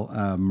Gabriel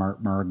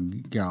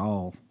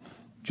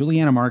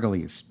Juliana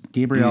Margulies,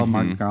 Gabriel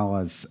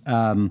Margulies,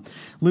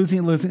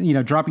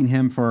 losing, dropping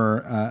him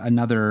for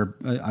another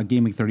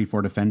game week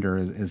 34 defender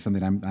is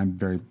something I'm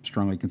very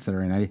strongly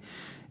considering.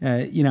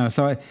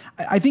 So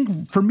I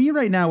think for me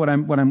right now, what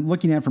I'm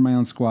looking at for my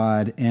own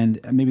squad, and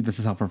maybe this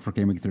is helpful for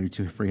game week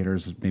 32 free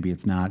hitters, maybe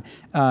it's not,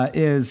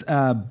 is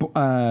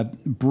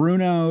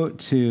Bruno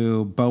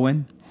to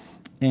Bowen,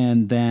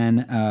 and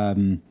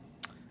then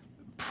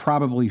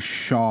probably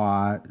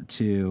Shaw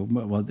to,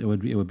 well, it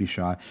would be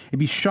Shaw. It'd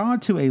be Shaw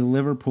to a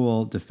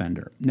Liverpool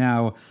defender.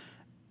 Now,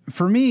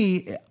 for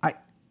me,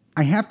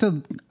 I have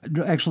to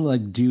actually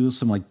do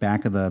some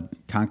back of the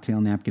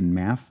cocktail napkin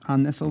math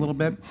on this a little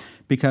bit,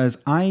 because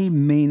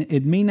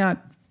it may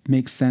not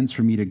make sense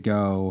for me to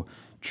go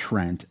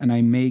Trent, and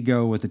I may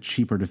go with a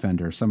cheaper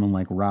defender, someone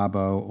like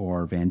Robbo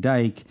or Van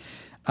Dijk,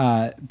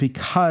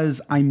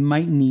 because I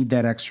might need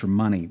that extra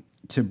money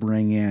to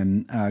bring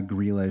in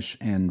Grealish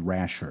and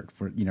Rashford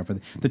for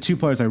the 2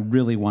 players I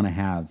really want to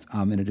have,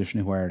 in addition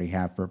to who I already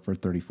have for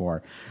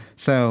 34.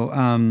 So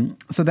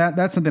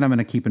that's something I'm going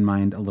to keep in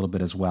mind a little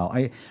bit as well.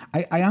 I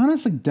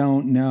honestly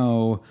don't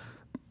know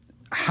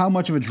how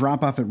much of a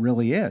drop off it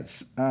really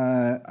is.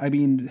 I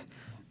mean,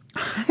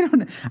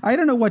 I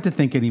don't know what to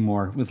think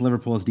anymore with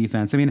Liverpool's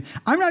defense. I mean,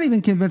 I'm not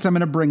even convinced I'm going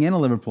to bring in a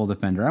Liverpool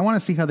defender. I want to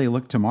see how they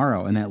look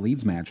tomorrow in that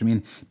Leeds match. I mean,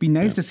 it'd be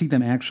nice to see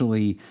them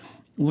actually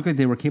look like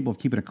they were capable of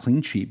keeping a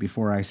clean sheet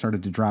before I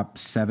started to drop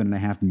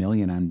 $7.5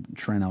 million on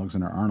Trent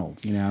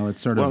Alexander-Arnold.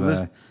 It's sort of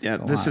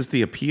this is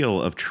the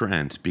appeal of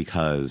Trent,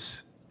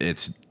 because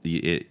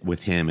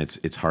with him,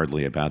 it's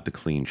hardly about the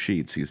clean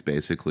sheets. He's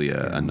basically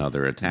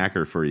another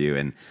attacker for you.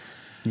 And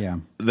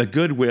the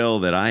goodwill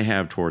that I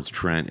have towards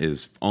Trent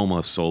is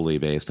almost solely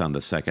based on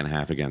the second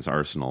half against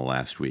Arsenal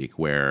last week,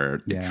 where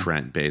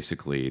Trent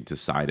basically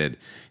decided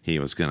he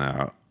was going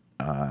to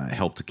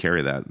help to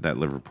carry that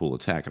Liverpool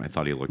attack. And I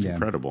thought he looked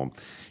incredible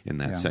in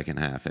that second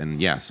half.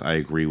 And yes, I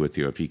agree with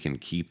you. If he can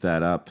keep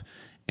that up,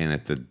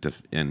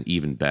 and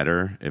even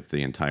better, if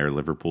the entire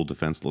Liverpool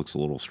defense looks a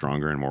little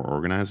stronger and more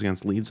organized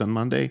against Leeds on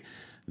Monday,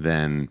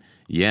 then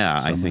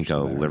I think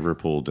a better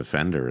Liverpool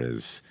defender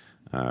is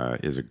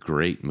a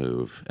great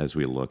move as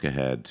we look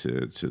ahead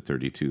to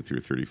 32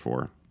 through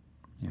 34.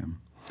 Yeah.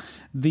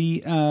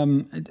 The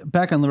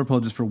back on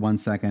Liverpool just for 1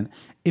 second.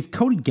 If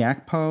Cody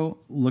Gakpo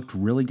looked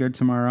really good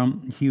tomorrow,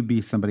 he would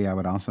be somebody I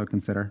would also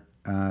consider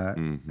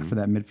for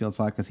that midfield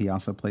slot, because he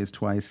also plays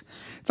twice.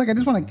 It's like I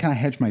just want to kind of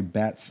hedge my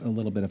bets a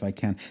little bit if I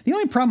can. The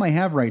only problem I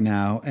have right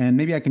now, and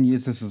maybe I can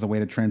use this as a way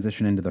to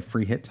transition into the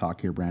free hit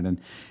talk here, Brandon,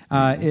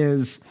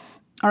 is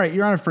all right.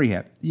 You're on a free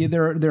hit.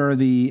 There are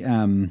the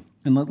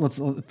and let's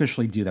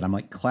officially do that. I'm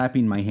like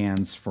clapping my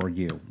hands for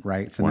you,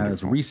 right? So now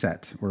it's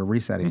reset. We're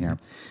resetting here.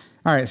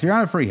 All right, so you're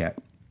on a free hit.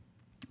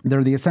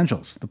 They're the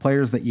essentials, the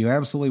players that you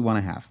absolutely want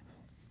to have.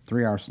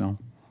 3 Arsenal,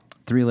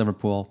 3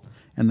 Liverpool,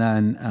 and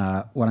then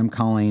what I'm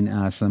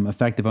calling some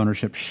effective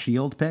ownership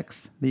shield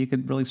picks that you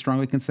could really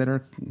strongly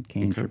consider: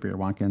 Kane, Trippier,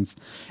 Watkins,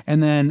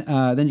 and then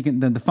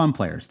the fun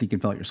players that you can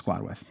fill out your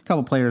squad with. A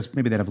couple players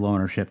maybe that have low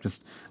ownership,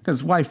 just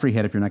because why free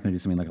hit if you're not going to do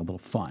something like a little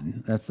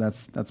fun?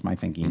 That's my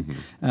thinking.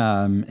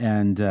 Even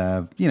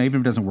if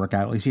it doesn't work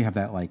out, at least you have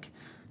that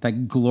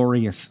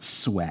glorious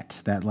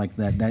sweat,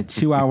 that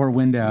 2 hour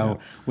window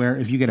where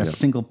if you get a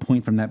single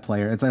point from that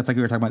player, it's like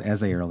we were talking about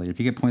Eze earlier. If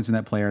you get points from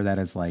that player, that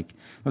is like,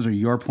 those are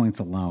your points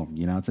alone.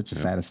 It's such a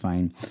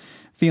satisfying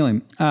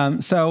feeling.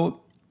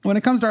 So when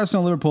it comes to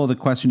Arsenal, Liverpool, the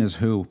question is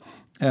who,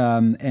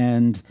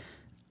 and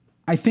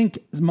I think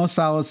Mo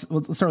Salah's,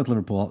 let's start with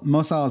Liverpool.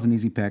 Mo Salah is an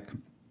easy pick.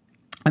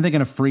 I think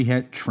in a free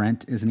hit,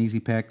 Trent is an easy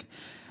pick.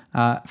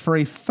 For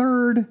a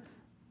third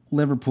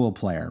Liverpool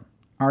player,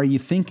 are you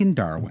thinking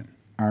Darwin?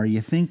 Are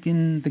you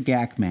thinking the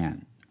Gak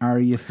man? Are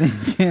you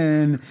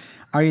thinking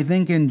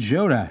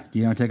Jota?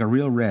 Take a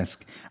real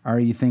risk. Are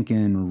you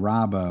thinking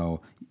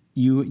Robbo?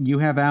 You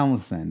have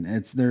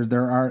Allison.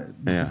 There are.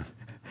 Yeah.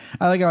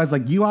 I like how I was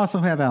like, you also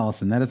have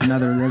Allison. That is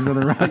another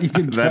route you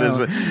can go.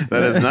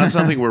 That is not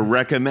something we're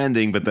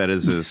recommending, but that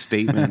is a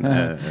statement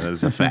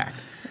as a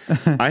fact.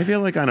 I feel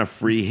like on a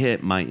free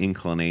hit, my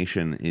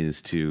inclination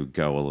is to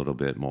go a little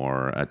bit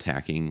more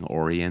attacking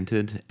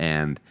oriented,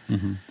 and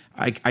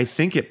I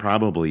think it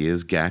probably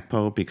is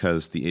Gakpo,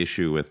 because the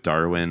issue with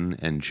Darwin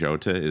and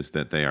Jota is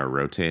that they are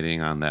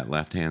rotating on that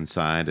left-hand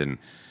side, and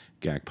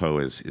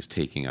Gakpo is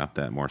taking up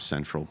that more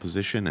central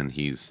position, and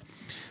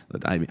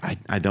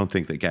I don't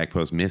think that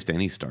Gakpo's missed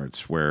any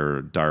starts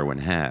where Darwin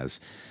has.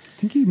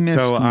 I think he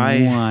missed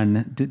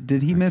one.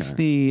 Did he miss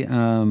the?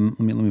 Let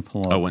me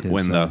pull up. Oh,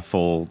 when the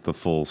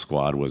full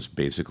squad was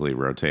basically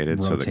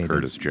rotated so that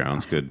Curtis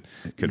Jones could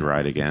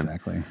ride again.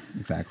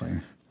 Exactly.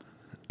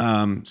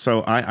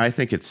 So I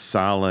think it's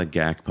Salah,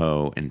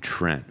 Gakpo, and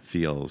Trent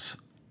feels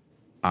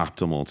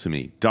optimal to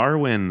me.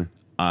 Darwin,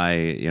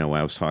 I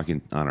was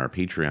talking on our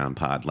Patreon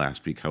pod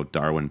last week how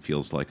Darwin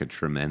feels like a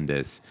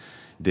tremendous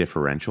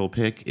differential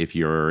pick if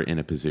you're in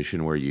a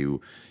position where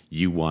you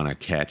want to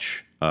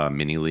catch a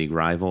mini league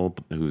rival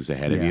who's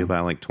ahead of you by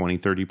like 20,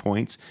 30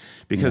 points.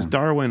 Because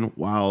Darwin,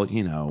 while,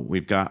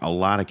 we've got a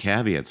lot of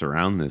caveats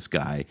around this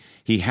guy,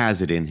 he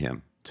has it in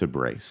him to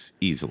brace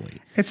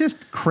easily. It's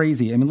just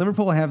crazy. I mean,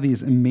 Liverpool have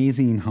these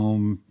amazing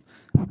home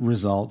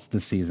results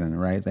this season,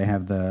 right? They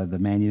have the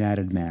Man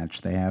United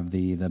match. They have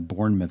the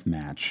Bournemouth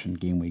match in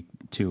game week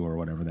 2 or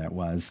whatever that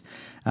was.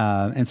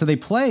 And so they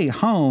play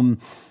home.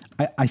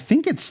 I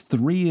think it's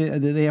 3.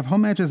 They have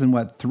home matches in 4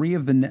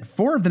 of the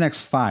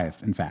next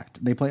 5. In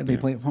fact, they play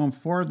at home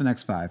 4 of the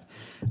next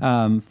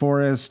 5.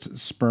 Forest,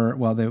 Spurs.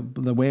 Well,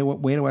 the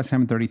way to West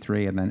Ham in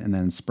 33, and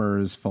then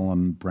Spurs,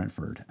 Fulham,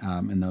 Brentford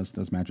in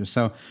those matches.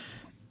 So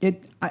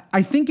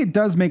I think it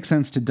does make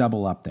sense to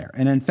double up there.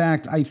 And in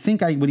fact, I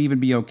think I would even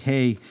be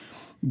okay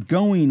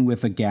going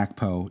with a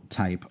Gakpo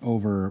type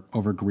over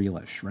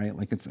Grealish, right?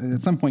 Like it's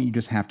at some point you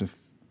just have to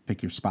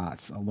pick your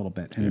spots a little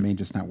bit, and it may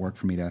just not work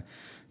for me to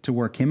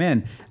work him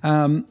in.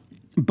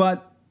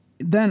 But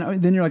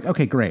then you're like,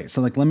 okay, great.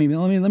 So like let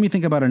me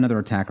think about another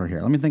attacker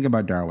here. Let me think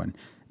about Darwin.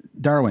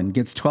 Darwin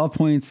gets 12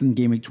 points in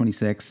game week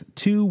 26,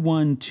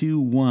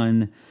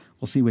 2-1-2-1.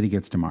 We'll see what he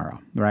gets tomorrow,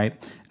 right?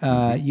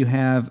 You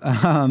have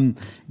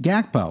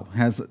Gakpo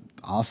has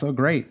also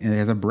great. He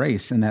has a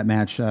brace in that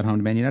match at home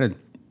to Man United.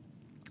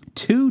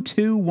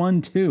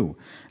 2-2-1-2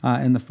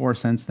 in the 4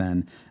 since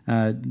then.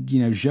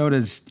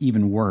 Jota's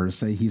even worse.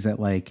 He's at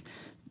like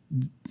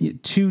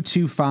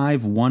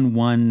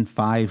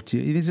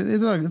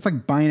 2-2-5-1-1-5-2. It's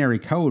like binary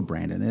code,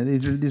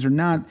 Brandon. These are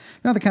not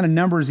the kind of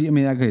numbers. I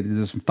mean, okay,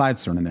 there's some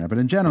 5s thrown in there, but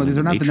in general, these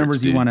are not the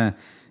numbers you want to.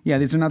 Yeah,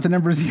 these are not the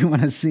numbers you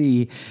want to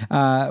see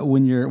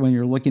when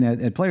you're looking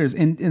at players.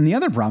 And the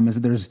other problem is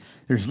that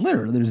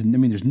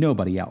there's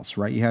nobody else,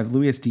 right? You have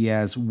Luis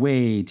Diaz,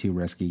 way too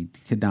risky,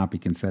 could not be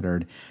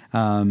considered.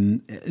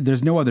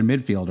 There's no other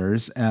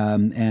midfielders,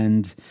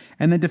 and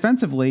then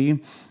defensively,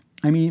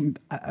 I mean,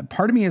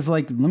 part of me is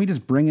like, let me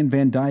just bring in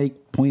Van Dijk,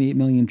 0.8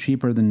 million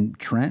cheaper than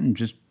Trent, and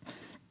just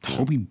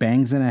hope he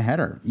bangs in a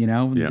header.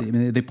 Yeah. I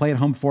mean, they play at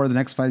home for the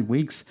next 5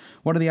 weeks.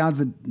 What are the odds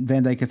that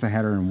Van Dijk gets a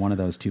header in one of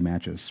those 2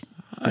 matches?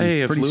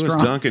 Hey, if Lewis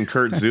Dunk and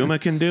Kurt Zuma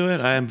can do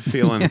it, I'm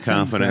feeling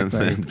confident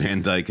that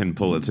Van Dijk can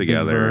pull it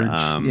together.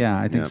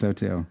 I think so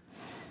too.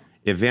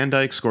 If Van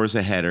Dijk scores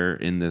a header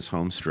in this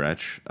home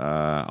stretch,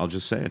 I'll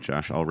just say it,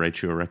 Josh. I'll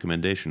write you a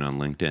recommendation on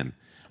LinkedIn.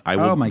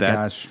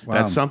 Gosh. Wow.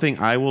 That's something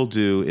I will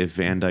do if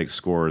Van Dijk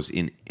scores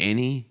in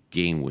any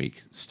game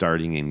week,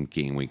 starting in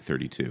game week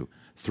 32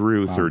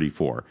 through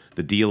 34.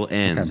 The deal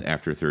ends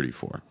after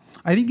 34.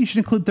 I think you should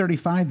include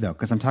 35 though,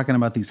 because I'm talking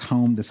about this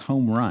home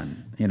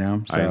run.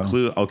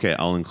 So.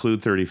 I'll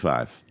include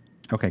 35.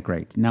 Okay,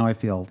 great. Now I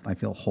feel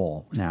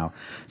whole now.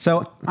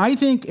 So I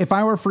think if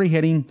I were free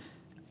hitting,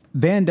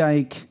 Van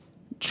Dijk,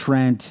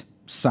 Trent,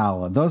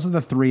 Salah. Those are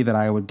the 3 that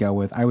I would go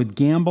with. I would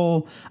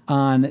gamble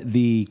on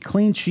the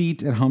clean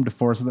sheet at home to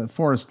Forest. The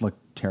Forest looked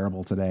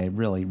terrible today,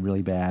 really,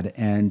 really bad,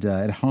 and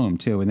at home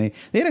too. And they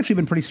had actually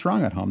been pretty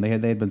strong at home. They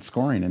had been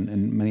scoring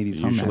in many of these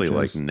home matches.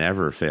 Usually,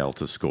 never fail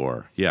to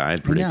score. Yeah, I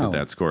had predicted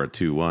that score at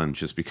 2-1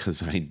 just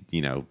because I'm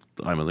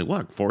like,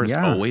 look, Forest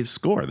always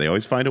score. They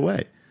always find a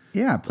way.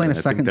 Yeah, playing a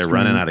second. They're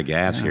running out of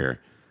gas here.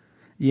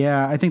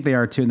 Yeah, I think they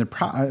are too.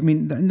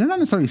 And they're not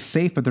necessarily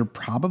safe, but they're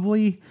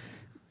probably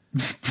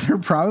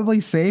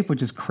safe,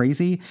 which is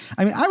crazy.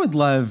 I mean, I would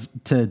love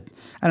to,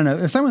 I don't know,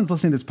 if someone's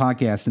listening to this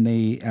podcast and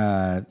they,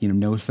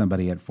 know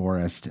somebody at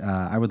Forest,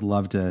 I would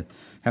love to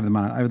have them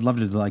on. I would love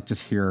to like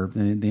just hear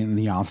in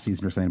the off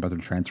season or something about their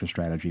transfer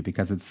strategy,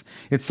 because it's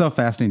so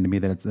fascinating to me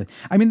that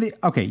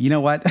you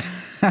know what?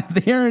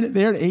 they're in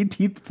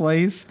 18th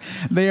place.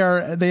 They've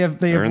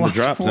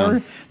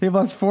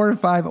lost 4 or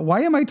 5.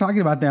 Why am I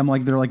talking about them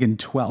like they're like in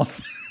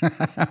 12th?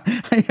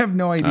 I have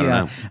no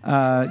idea.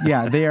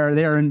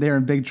 They're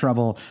in big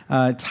trouble.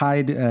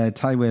 Tied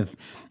with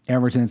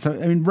Everton. So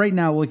I mean, right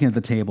now looking at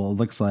the table, it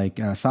looks like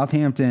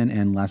Southampton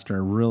and Leicester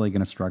are really going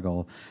to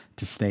struggle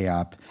to stay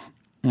up.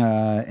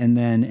 And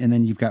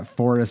then you've got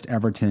Forest,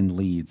 Everton,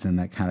 Leeds in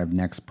that kind of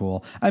next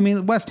pool. I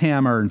mean, West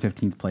Ham are in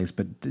 15th place,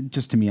 but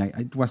just to me,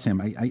 West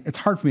Ham, it's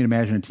hard for me to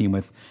imagine a team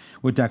with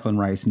Declan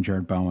Rice and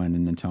Jared Bowen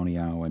and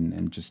Antonio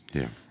and just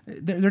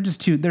they're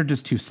just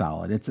too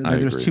solid.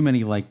 There's too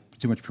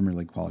much Premier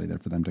League quality there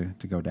for them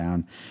to go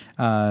down.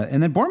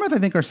 And then Bournemouth, I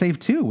think, are safe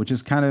too, which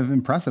is kind of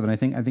impressive. And I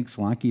think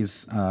Solanke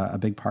is a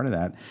big part of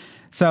that.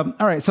 So,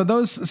 all right. So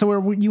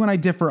you and I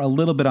differ a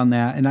little bit on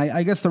that. And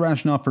I guess the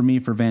rationale for me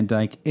for Van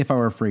Dijk, if I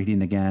were free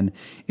hitting again,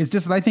 is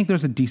just that I think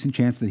there's a decent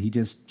chance that he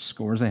just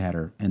scores a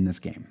header in this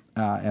game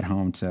at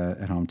home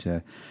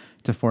to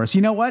Forest.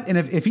 You know what? And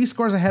if he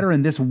scores a header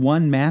in this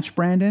one match,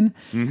 Brandon,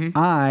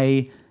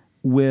 I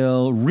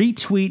will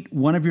retweet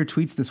one of your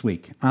tweets this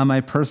week on my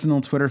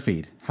personal Twitter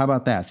feed. How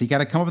about that? So you got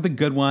to come up with a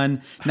good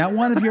one, not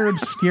one of your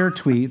obscure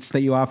tweets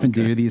that you often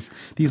do. These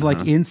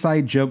like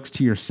inside jokes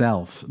to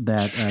yourself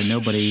that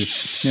nobody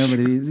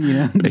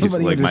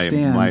like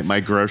understands. My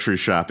grocery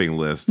shopping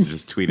list.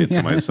 Just tweet it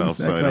to myself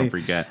so I don't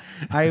forget.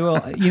 I will.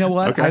 You know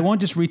what? Okay. I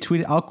won't just retweet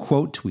it. I'll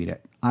quote tweet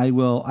it. I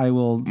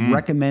will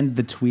recommend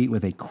the tweet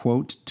with a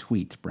quote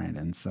tweet,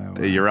 Brandon. So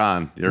you're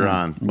on.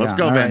 Let's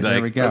go, Van Dijk.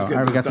 There we go. All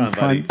right, we got some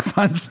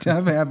fun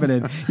stuff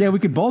happening. Yeah, we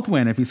could both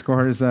win if he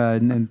scores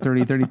in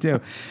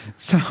 30-32.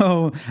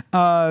 So,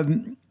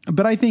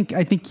 but I think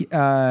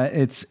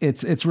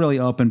it's really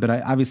open. But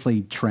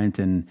obviously Trent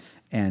and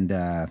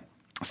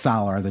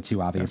Salah are the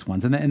 2 obvious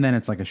ones, and then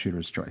it's like a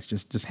shooter's choice.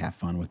 Just have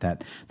fun with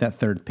that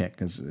third pick,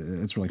 because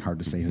it's really hard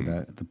to say who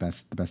the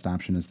best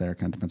option is there. It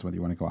kind of depends whether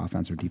you want to go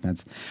offense or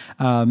defense.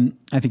 I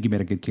think you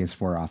made a good case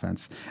for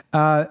offense.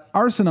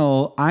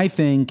 Arsenal, I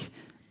think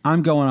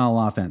I'm going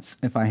all offense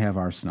if I have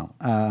Arsenal.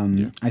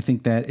 I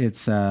think that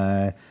it's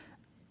the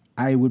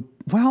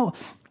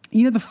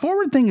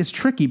forward thing is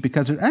tricky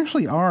because there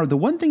actually are, the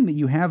one thing that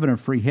you have in a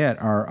free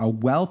hit are a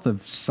wealth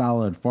of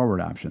solid forward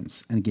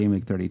options in game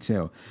week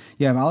 32.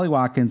 You have Ollie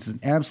Watkins,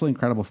 in absolutely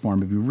incredible form.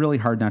 It'd be really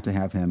hard not to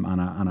have him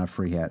on a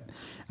free hit.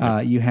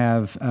 You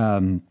have,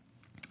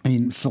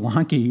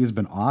 Solanke, who's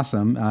been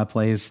awesome,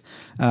 plays,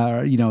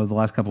 the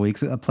last couple of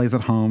weeks, plays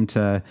at home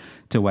to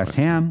West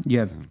Ham. You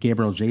have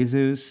Gabriel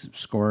Jesus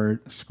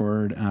scored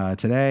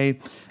today.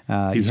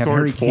 He's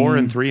scored 4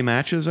 in 3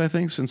 matches, I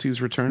think, since he's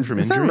returned from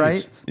injuries. Is that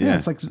right? Yeah,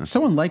 it's like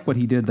someone like what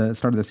he did the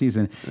start of the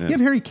season. Yeah. You have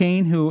Harry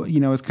Kane, who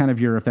is kind of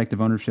your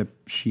effective ownership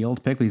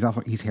shield pick, but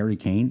he's Harry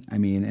Kane. I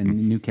mean,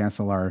 and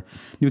Newcastle are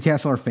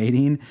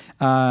fading.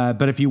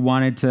 But if you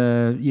wanted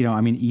to,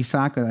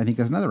 Isak, I think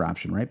is another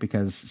option, right?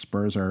 Because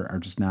Spurs are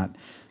just not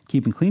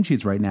keeping clean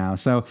sheets right now.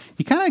 So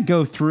you kind of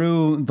go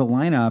through the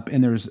lineup,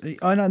 and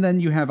then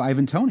you have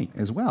Ivan Toney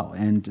as well,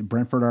 and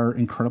Brentford are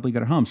incredibly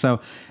good at home. So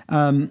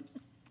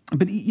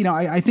but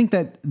I think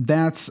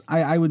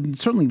I would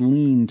certainly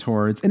lean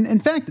towards, and in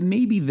fact,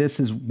 maybe this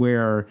is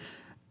where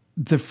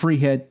the free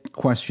hit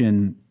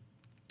question,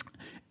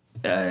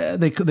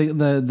 the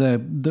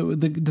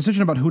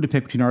decision about who to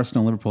pick between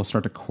Arsenal and Liverpool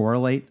start to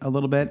correlate a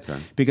little bit,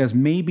 because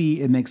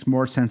maybe it makes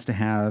more sense to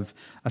have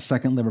a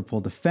second Liverpool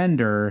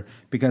defender,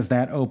 because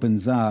that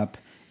opens up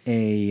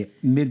a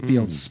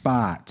midfield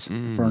spot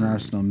for an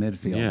Arsenal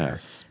midfielder.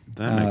 Yes,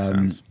 that makes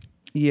sense.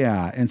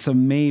 Yeah, and so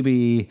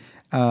maybe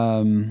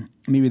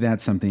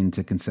that's something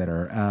to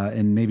consider,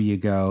 and maybe you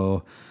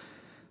go.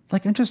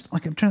 I'm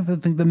trying to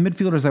think the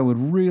midfielders I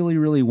would really,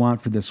 really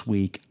want for this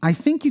week. I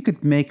think you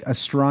could make a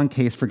strong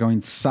case for going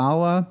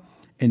Salah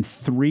and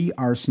 3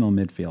 Arsenal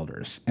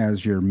midfielders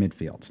as your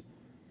midfield.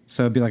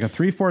 So it'd be like a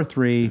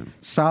 3-4-3,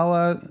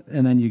 Salah,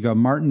 and then you go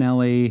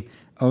Martinelli,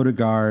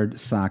 Odegaard,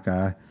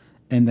 Saka,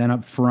 and then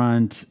up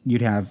front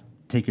you'd have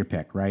take your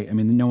pick, right? I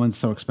mean, no one's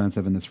so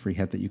expensive in this free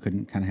hit that you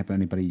couldn't kind of have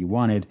anybody you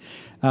wanted.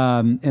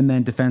 And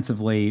then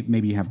defensively,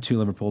 maybe you have 2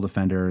 Liverpool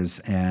defenders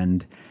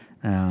and.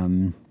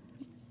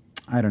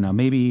 I don't know.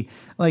 Maybe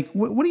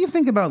what do you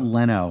think about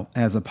Leno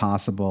as a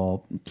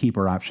possible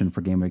keeper option for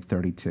game week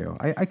 32?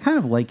 I kind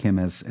of like him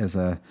as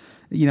a,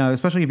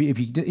 especially if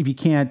you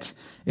can't,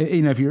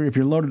 if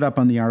you're loaded up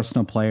on the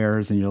Arsenal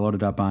players and you're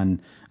loaded up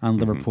on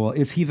Liverpool,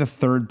 is he the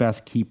 3rd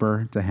best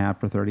keeper to have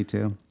for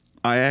 32?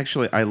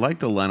 I like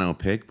the Leno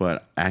pick,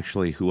 but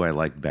actually who I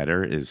like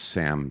better is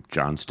Sam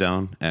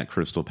Johnstone at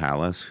Crystal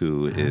Palace,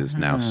 who is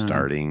now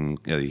starting.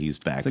 He's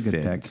back fit.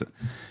 Pick.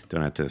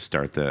 Don't have to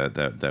start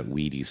that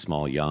weedy,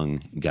 small,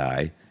 young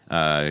guy.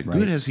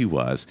 Good as he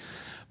was.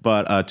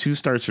 But 2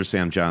 starts for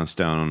Sam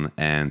Johnstone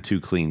and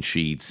 2 clean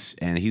sheets.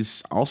 And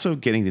he's also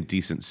getting the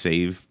decent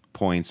save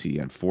points. He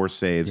had 4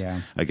 saves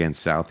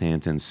against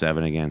Southampton,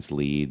 7 against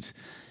Leeds.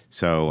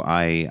 So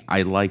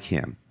I like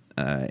him.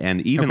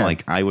 And even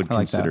I would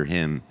consider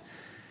him.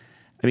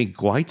 I mean,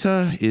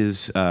 Guaita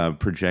is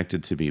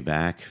projected to be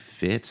back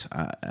fit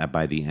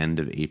by the end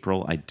of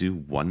April. I do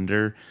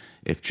wonder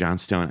if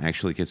Johnstone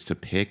actually gets to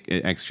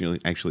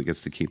actually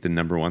gets to keep the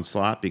number 1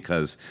 slot,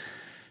 because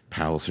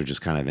Palace are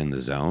just kind of in the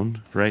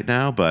zone right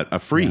now. But a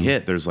free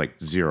hit, there's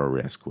 0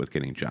 risk with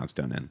getting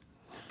Johnstone in.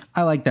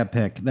 I like that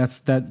pick.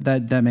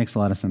 That makes a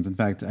lot of sense. In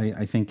fact,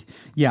 I think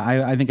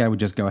I would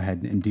just go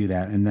ahead and do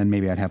that, and then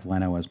maybe I'd have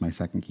Leno as my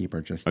second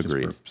keeper, just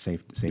for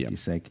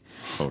safety's sake.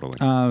 Totally.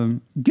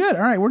 Good.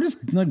 All right, we're just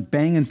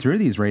banging through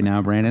these right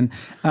now, Brandon.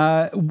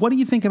 What do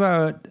you think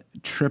about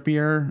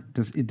Trippier?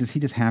 Does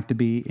he just have to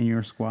be in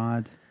your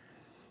squad?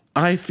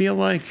 I feel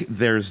like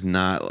there's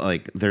not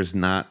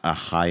a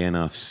high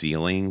enough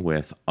ceiling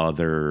with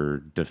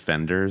other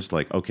defenders.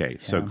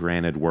 So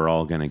granted, we're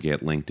all going to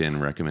get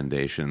LinkedIn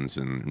recommendations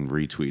and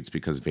retweets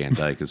because Van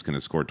Dijk is going to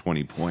score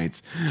 20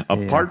 points.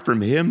 Apart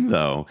from him,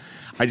 though,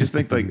 I just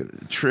think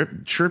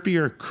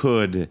Trippier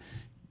could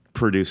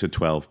produce a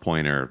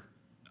 12-pointer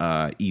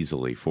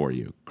easily for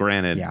you.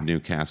 Granted,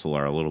 Newcastle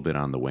are a little bit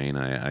on the wane.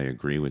 I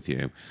agree with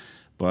you.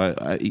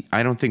 But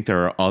I don't think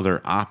there are other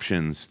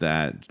options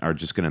that are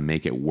just going to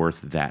make it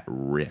worth that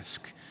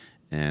risk.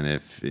 And I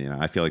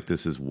feel like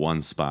this is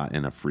one spot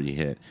in a free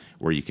hit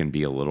where you can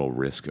be a little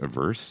risk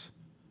averse.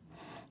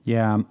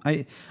 Yeah,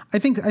 I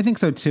think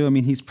so too. I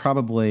mean, he's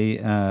probably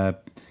going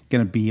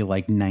to be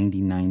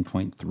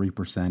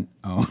 99.3%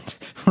 owned,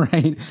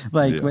 right?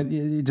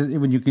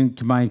 When you can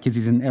combine, because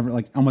he's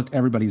in almost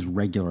everybody's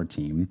regular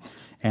team.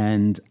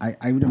 And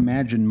I would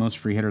imagine most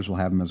free hitters will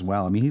have him as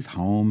well. I mean, he's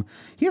home.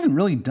 He hasn't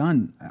really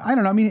done. I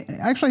don't know. I mean,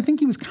 actually, I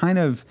think he was kind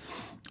of.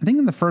 I think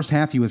in the first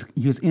half he was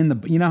in the.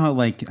 You know how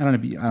I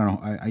don't know.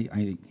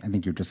 I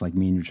think you're just like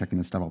me and you're checking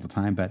this stuff all the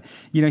time. But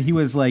he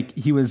was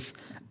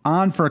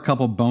on for a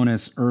couple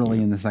bonus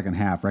early in the second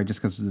half, right?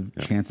 Just because of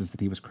the chances that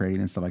he was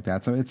creating and stuff like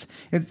that. So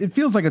it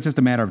feels like it's just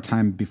a matter of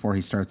time before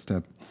he starts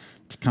to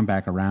come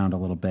back around a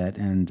little bit.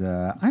 And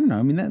I don't know.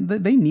 I mean,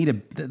 they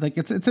need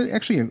it's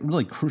actually a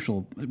really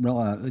crucial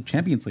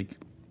Champions League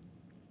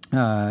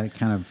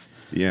Champions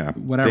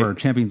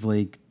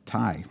League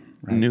tie.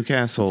 Right?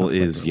 Newcastle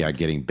is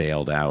getting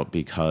bailed out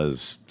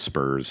because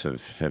Spurs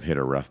have hit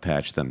a rough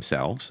patch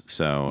themselves.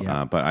 So,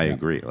 but I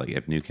agree.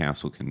 If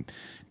Newcastle can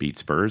beat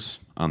Spurs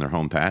on their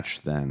home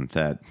patch, then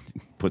that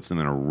puts them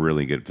in a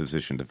really good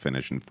position to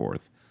finish in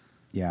 4th.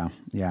 Yeah,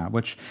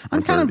 which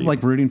I'm kind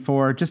of rooting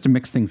for, just to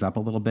mix things up a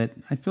little bit.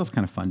 It feels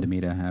kind of fun to me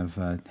to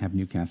have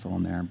Newcastle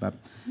in there, but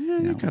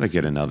you got to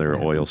get another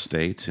oil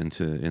state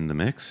in the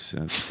mix.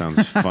 That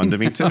sounds fun to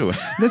me too.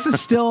 This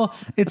is still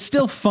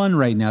fun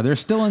right now. They're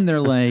still in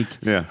their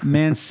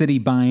Man City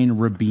buying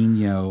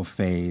Robinho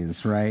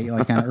phase, right?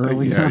 Kind of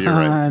early on. You're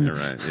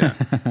right.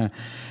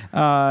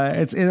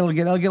 Yeah.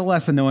 It'll get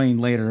less annoying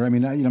later. I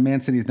mean, Man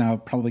City's now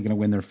probably going to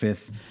win their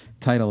 5th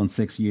title in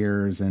 6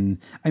 years, and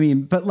I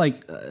mean, but I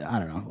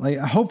don't know.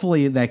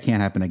 Hopefully that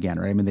can't happen again,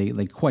 right? I mean,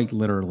 they quite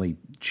literally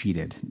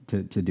cheated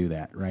to do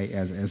that, right?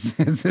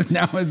 As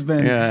now has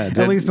been at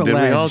least alleged.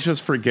 Did we all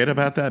just forget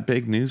about that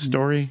big news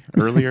story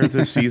earlier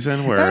this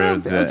season where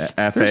the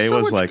FA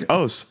was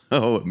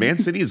so Man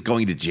City is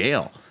going to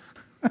jail?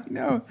 I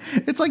know.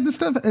 It's like this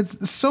stuff.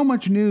 It's so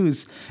much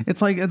news.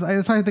 It's like it's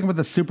I think about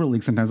the Super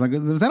League sometimes. Like,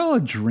 was that all a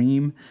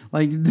dream?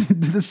 Like,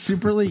 did the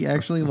Super League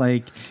actually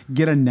like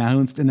get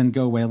announced and then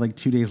go away like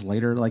 2 days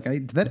later? Like,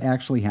 did that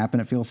actually happen?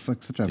 It feels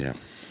like such a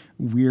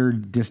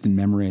weird, distant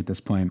memory at this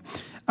point.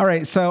 All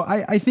right, so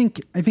I think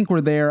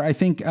we're there. I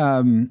think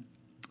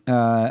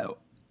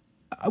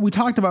we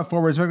talked about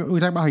forwards. We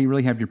talked about how you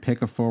really have your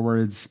pick of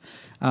forwards.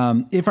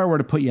 If I were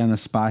to put you on the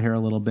spot here a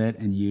little bit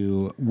and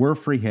you were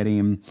free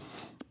hitting,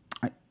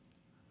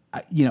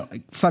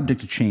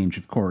 subject to change,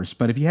 of course,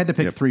 but if you had to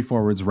pick three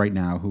forwards right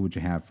now, who would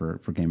you have for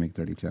Game Week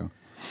 32?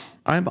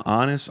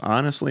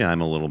 Honestly,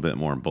 I'm a little bit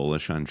more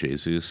bullish on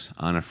Jesus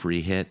on a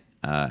free hit.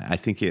 I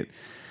think it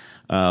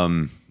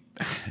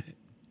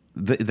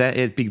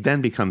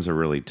then becomes a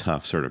really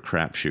tough sort of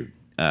crapshoot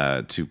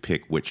to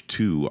pick which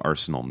two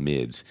Arsenal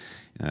mids,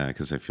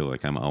 because I feel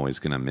like I'm always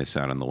going to miss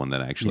out on the one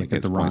that actually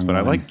gets points. But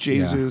I like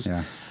Jesus.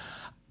 Yeah.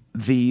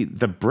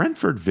 The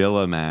Brentford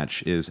Villa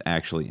match is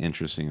actually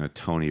interesting with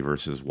Toney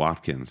versus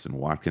Watkins, and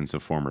Watkins, a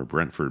former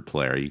Brentford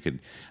player. You could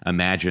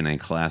imagine a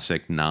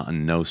classic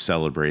no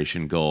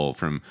celebration goal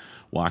from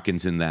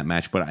Watkins in that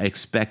match, but I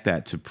expect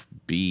that to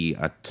be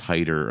a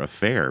tighter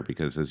affair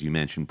because, as you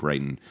mentioned,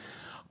 Brighton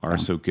are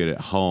so good at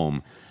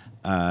home.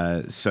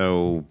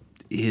 So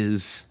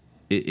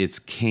it's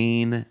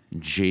Kane,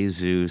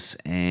 Jesus,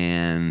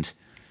 and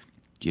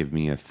give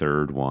me a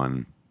third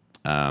one.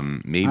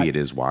 Maybe it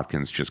is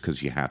Watkins just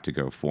because you have to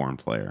go foreign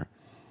player.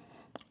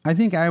 I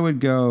think I would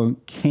go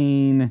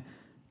Kane,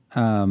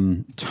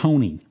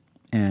 Toney,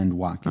 and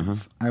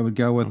Watkins. I would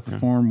go with the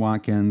foreign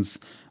Watkins,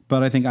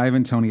 but I think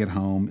Ivan Toney at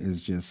home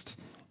is just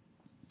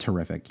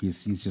terrific.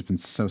 He's just been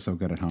so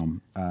good at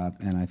home,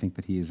 and I think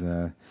that he's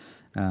I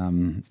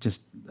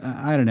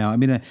don't know. I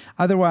mean,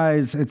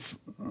 otherwise it's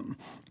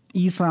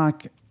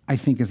Isak. I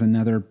think is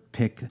another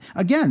pick.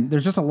 Again,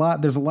 there's a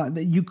lot.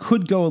 You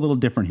could go a little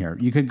different here.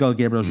 You could go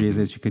Gabriel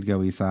Jesus. You could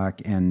go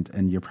Isak,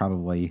 and you're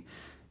probably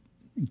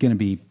going to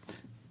be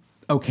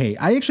okay.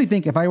 I actually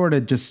think if I were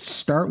to just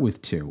start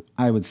with two,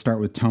 I would start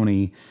with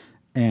Toney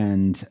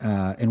and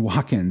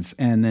Watkins,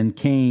 and then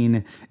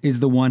Kane is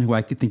the one who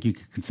I could think you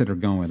could consider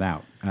going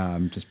without,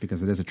 just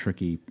because it is a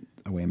tricky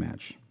away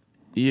match.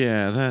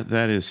 Yeah,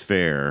 that is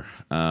fair.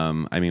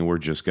 I mean, we're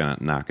just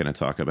not gonna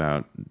talk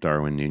about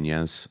Darwin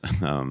Nunez.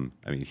 I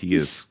mean,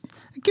 he's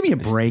give me a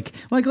break.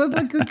 Like can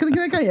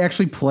that guy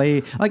actually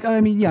play? Like, I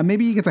mean, yeah,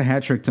 maybe he gets a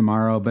hat trick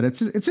tomorrow, but it's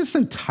just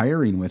so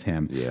tiring with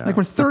him. Yeah. Like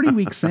we're 30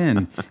 weeks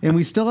in, and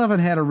we still haven't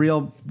had a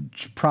real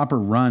proper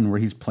run where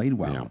he's played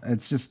well. Yeah.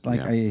 It's just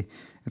like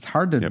it's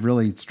hard to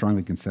really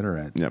strongly consider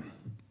it. Yep.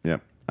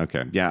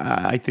 Okay. Yeah,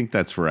 I think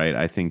that's right.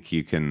 I think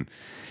you can.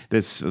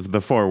 The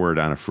forward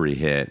on a free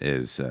hit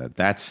is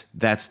that's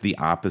the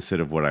opposite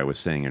of what I was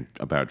saying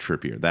about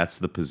Trippier. That's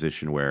the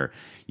position where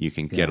you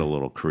can get a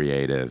little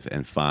creative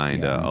and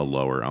find a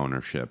lower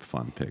ownership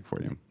fun pick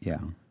for you. Yeah.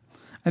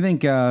 I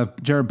think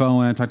Jared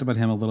Bowen, I talked about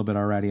him a little bit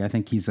already. I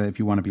think he's, if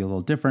you want to be a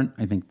little different,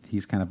 I think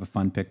he's kind of a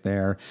fun pick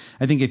there.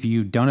 I think if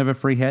you don't have a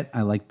free hit,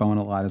 I like Bowen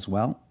a lot as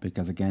well,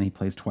 because again, he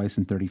plays twice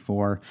in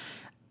 34.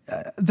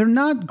 They're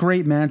not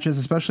great matches,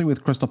 especially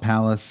with Crystal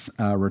Palace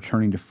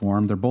returning to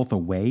form. They're both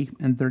away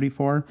in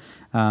 34.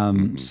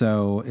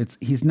 So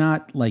he's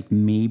not like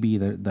maybe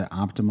the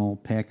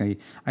optimal pick. I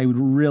would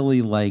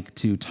really like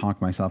to talk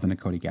myself into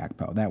Cody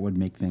Gakpo. That would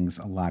make things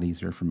a lot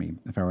easier for me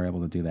if I were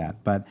able to do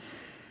that. But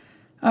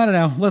I don't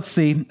know. Let's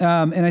see.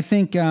 And I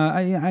think,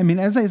 I mean,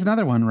 Eze is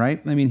another one,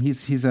 right? I mean,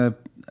 he's a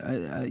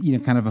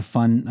kind of a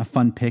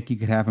fun pick. You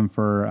could have him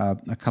for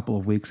a couple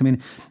of weeks. I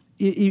mean,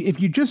 if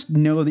you just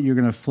know that you're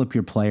going to flip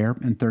your player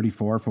in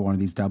 34 for one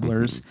of these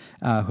doublers,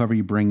 whoever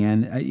you bring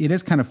in, it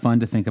is kind of fun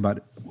to think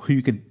about who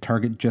you could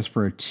target just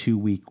for a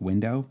 2-week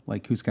window,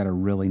 like who's got a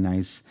really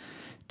nice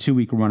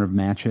 2-week run of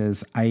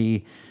matches.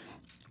 I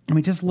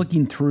mean, just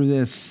looking through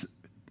this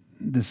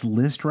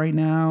list right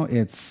now,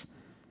 it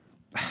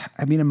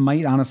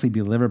might honestly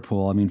be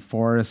Liverpool. I mean,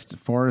 Forest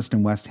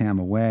and West Ham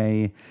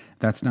away.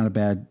 That's not a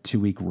bad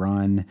 2-week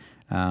run.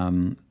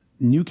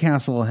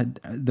 Newcastle,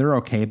 they're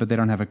okay, but they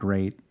don't have a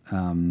great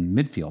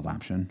midfield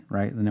option,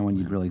 right? No one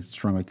you'd really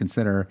strongly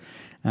consider.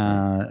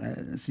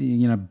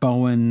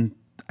 Bowen,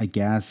 I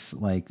guess.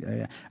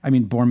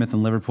 Bournemouth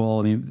and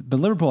Liverpool. But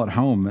Liverpool at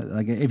home.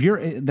 Like, if you're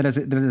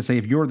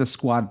if you're the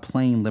squad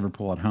playing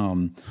Liverpool at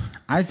home,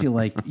 I feel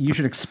like you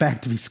should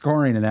expect to be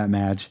scoring in that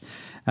match.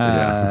 So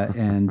I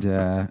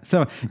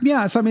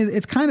mean,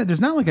 it's kind of,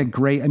 there's not like a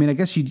great. I mean, I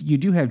guess you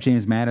do have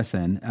James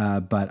Maddison,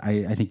 but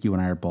I think you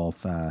and I are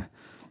both.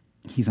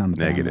 He's on the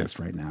banned list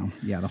right now.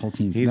 Yeah, the whole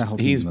team's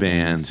he's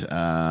banned.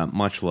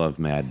 Much love,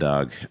 Mad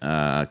Dog,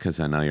 because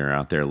I know you're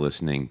out there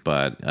listening.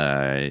 But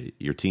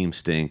your team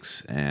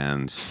stinks,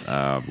 and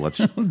let's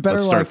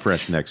start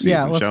fresh next season.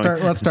 Yeah,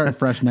 let's start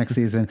fresh next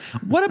season.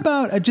 What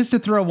about just to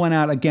throw one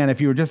out again? If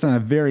you were just on a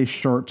very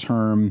short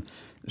term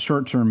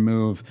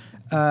move.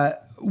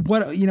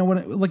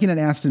 Looking at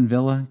Aston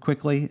Villa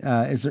quickly,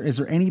 is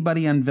there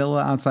anybody on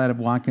Villa outside of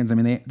Watkins? I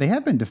mean, they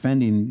have been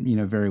defending,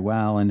 very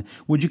well. And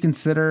would you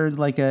consider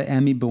like a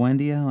Emi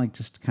Buendia, like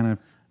just kind of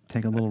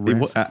take a little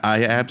risk?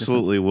 I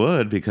absolutely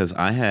would, because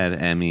I had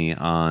Emmy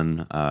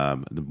on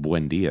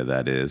Buendia,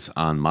 that is,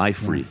 on my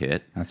free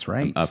hit. That's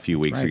right. A few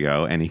weeks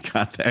ago, and he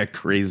got that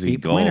crazy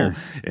Eight-pointer. goal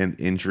in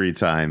injury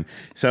time.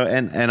 So,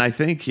 and I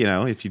think,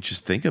 if you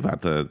just think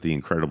about the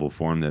incredible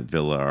form that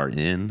Villa are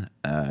in,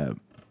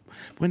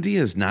 Buendia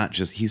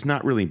is he's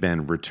not really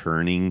been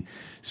returning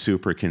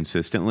super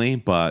consistently,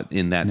 but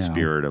in that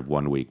spirit of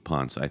 1 week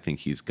punts, I think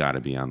he's got to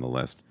be on the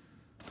list.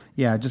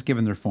 Yeah, just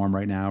given their form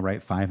right now,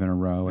 right? 5 in a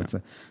row. Yeah. It's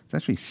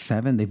actually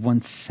 7. They've won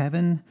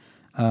 7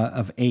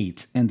 of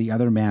 8, and the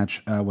other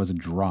match was a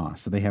draw.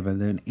 So they have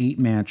an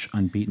 8-match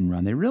unbeaten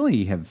run. They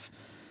really have.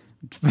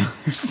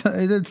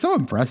 It's so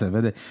impressive.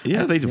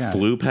 They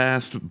flew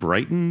past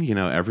Brighton.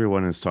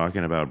 Everyone is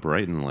talking about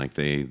Brighton like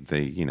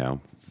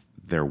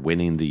they're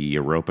winning the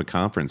Europa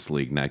Conference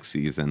League next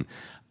season.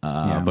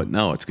 But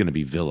no, it's going to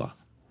be Villa.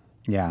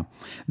 Yeah,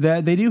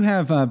 they do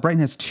have Brighton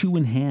has 2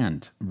 in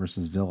hand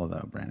versus Villa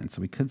though, Brandon.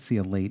 So we could see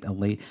a late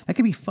that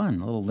could be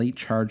fun. A little late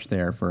charge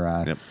there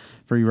for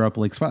Europa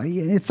League spot.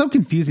 It's so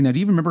confusing now. Do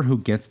you even remember who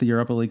gets the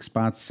Europa League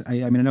spots?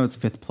 I mean, I know it's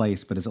 5th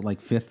place, but is it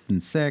like 5th and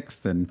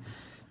 6th? And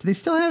do they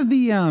still have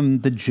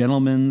the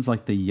gentlemen's,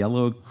 like the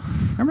yellow?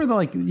 Remember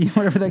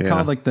whatever they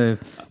called, like the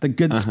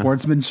good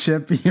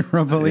sportsmanship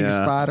Europa League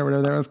spot or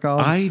whatever that was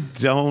called? I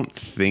don't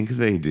think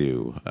they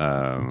do.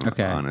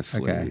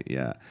 Honestly,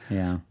 yeah.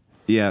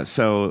 Yeah,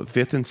 so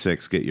 5th and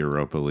 6th get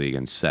Europa League,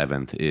 and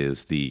 7th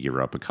is the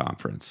Europa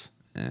Conference,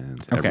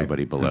 and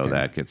everybody below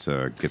that gets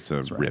a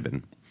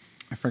ribbon.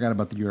 I forgot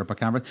about the Europa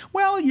Conference.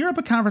 Well,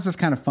 Europa Conference is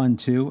kind of fun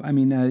too. I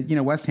mean,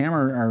 West Ham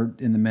are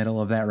in the middle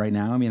of that right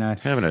now. I mean,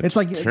 having a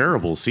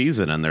terrible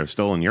season, and they're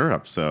still in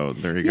Europe. So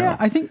there you go. Yeah,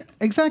 I think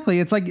exactly.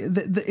 It's like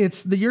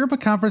it's the Europa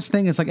Conference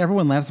thing. It's like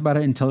everyone laughs about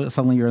it until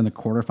suddenly you're in the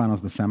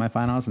quarterfinals, the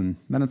semifinals, and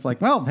then it's like,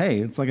 well,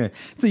 hey, it's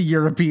a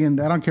European.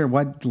 I don't care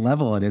what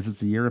level it is.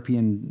 It's a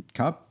European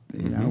Cup.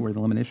 Where the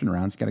elimination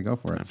rounds, you got to go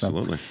for it.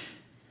 Absolutely. So.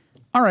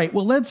 All right,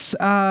 well, let's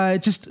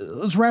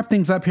wrap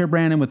things up here,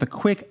 Brandon, with a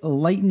quick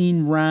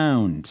lightning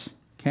round.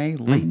 Okay,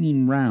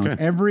 lightning round.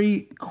 Okay.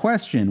 Every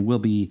question will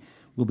be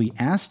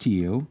asked to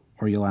you,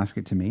 or you'll ask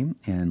it to me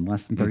in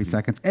less than 30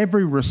 seconds.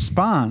 Every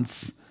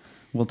response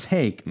will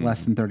take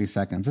less than 30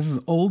 seconds. This is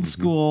old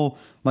school,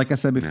 like I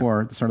said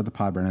before at the start of the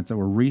pod, Brandon. So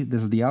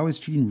this is the Always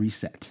Cheating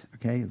reset.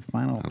 Okay, the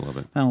I love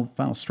it.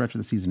 Final stretch of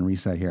the season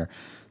reset here.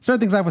 Start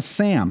things off with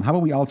Sam. How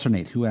about we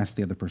alternate? Who asked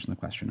the other person the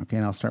question? Okay,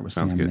 and I'll start with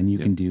Sounds Sam, good. and then you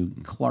can do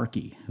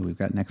Clarky, who we've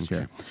got next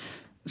year.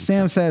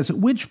 Sam says,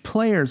 which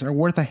players are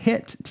worth a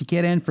hit to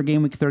get in for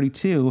Game Week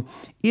 32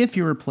 if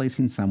you're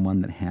replacing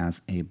someone that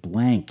has a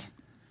blank?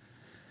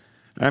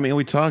 I mean,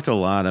 we talked a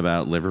lot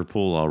about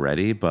Liverpool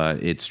already,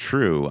 but it's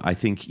true. I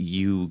think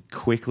you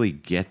quickly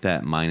get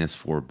that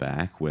 -4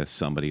 back with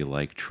somebody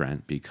like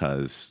Trent,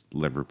 because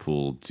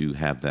Liverpool do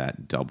have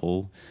that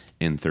double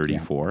in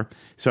 34. Yeah.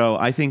 So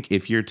I think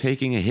if you're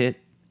taking a hit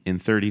in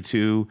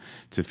 32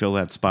 to fill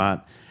that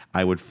spot,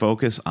 I would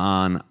focus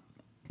on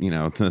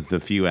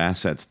the few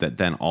assets that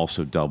then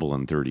also double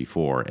in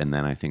 34. And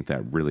then I think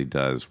that really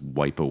does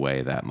wipe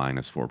away that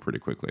 -4 pretty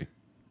quickly.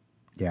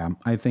 Yeah,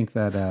 I think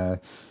that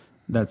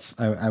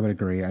I would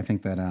agree. I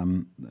think that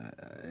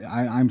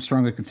I'm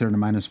strongly considering a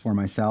 -4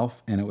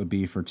 myself, and it would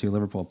be for 2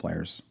 Liverpool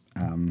players.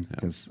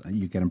 Because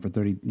you get them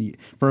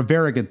for a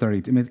very good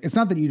 30. I mean, it's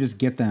not that you just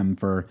get them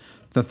for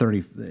the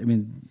 30. I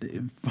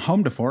mean,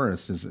 home to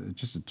Forest is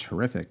just a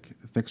terrific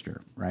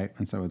fixture, right?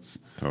 And so it's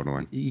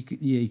totally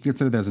you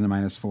consider those in a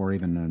 -4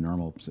 even in a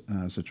normal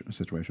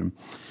situation.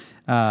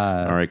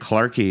 All right,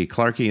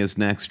 Clarky is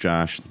next.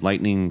 Josh,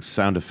 lightning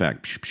sound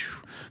effect. Pew, pew.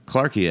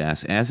 Clarky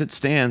asks, as it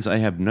stands, I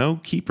have no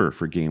keeper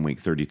for Game Week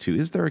 32.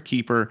 Is there a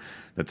keeper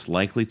that's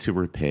likely to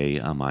repay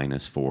a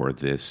 -4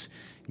 this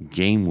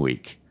game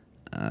week?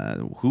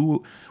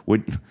 Who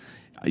would?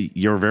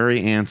 You're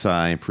very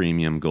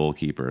anti-premium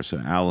goalkeeper, so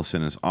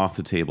Allison is off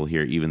the table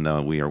here. Even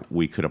though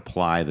we could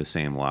apply the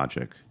same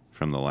logic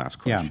from the last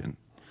question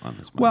on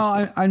this.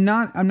 Well, I'm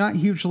not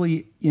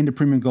hugely into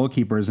premium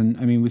goalkeepers, and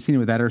I mean we've seen it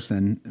with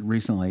Ederson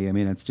recently. I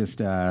mean it's just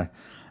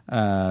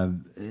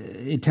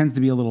it tends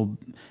to be a little.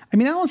 I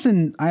mean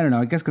Allison, I don't know.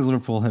 I guess because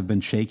Liverpool have been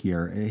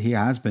shakier, he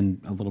has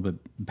been a little bit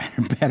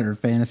better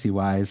fantasy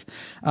wise.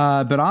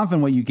 But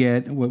often what you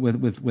get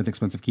with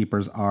expensive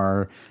keepers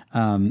are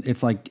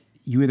it's like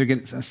you either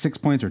get 6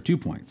 points or 2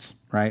 points,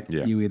 right?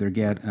 Yeah. You either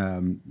get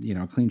a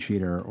clean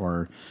sheet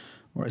or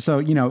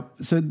so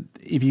so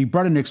if you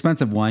brought in an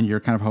expensive one, you're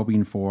kind of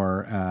hoping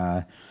for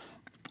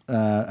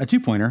a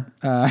 2-pointer,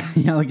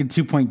 like a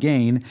 2-point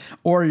gain,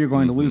 or you're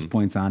going to lose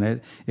points on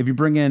it. If you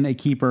bring in a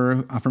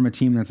keeper from a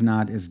team that's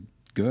not as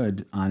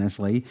good,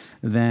 honestly,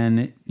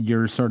 then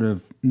you're sort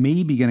of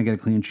maybe going to get a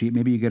clean sheet.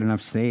 Maybe you get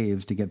enough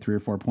saves to get 3 or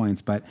 4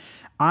 points, but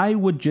I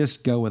would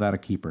just go without a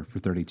keeper for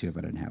 32 if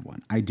I didn't have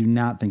one. I do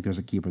not think there's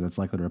a keeper that's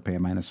likely to repay a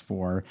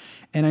 -4.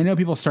 And I know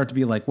people start to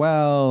be like,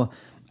 well,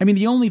 I mean,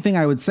 the only thing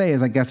I would say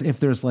is, I guess, if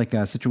there's like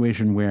a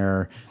situation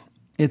where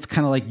it's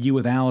kind of like you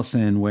with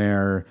Allison,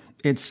 where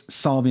it's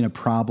solving a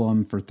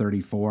problem for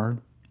 34,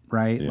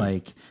 right? Yeah.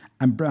 Like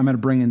I'm going to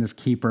bring in this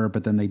keeper,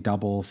 but then they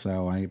double.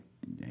 So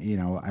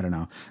I don't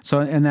know.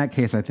 So in that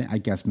case, I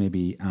guess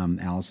maybe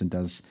Allison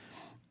does.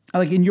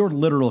 Like in your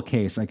literal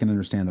case, I can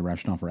understand the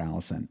rationale for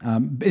Allison.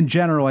 In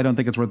general, I don't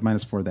think it's worth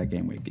 -4 that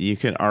game week. You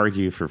could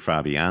argue for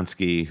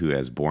Fabianski, who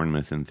has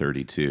Bournemouth in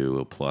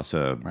 32, plus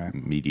a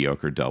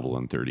mediocre double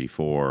in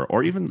 34,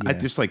 or even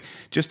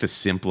just to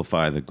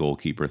simplify the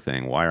goalkeeper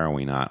thing. Why are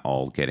we not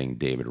all getting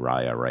David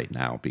Raya right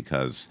now?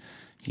 Because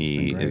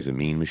he is a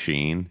mean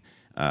machine.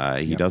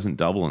 He doesn't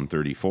double in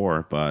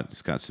 34, but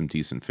he's got some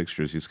decent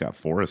fixtures. He's got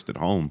Forest at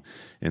home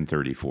in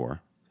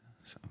 34.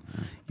 So,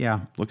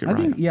 look at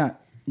Raya.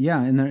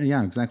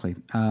 Exactly.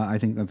 I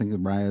think that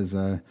Raya's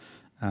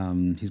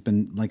he's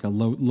been like a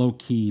low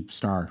key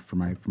star for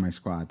my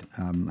squad.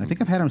 I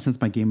think I've had him since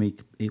my game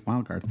week 8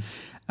 wildcard.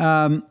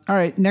 All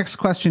right, next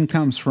question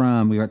comes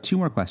from. We got 2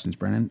 more questions,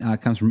 Brennan.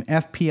 Comes from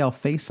FPL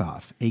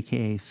Faceoff,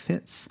 aka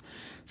Fitz.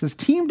 It says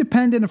team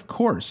dependent, of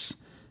course,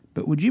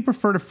 but would you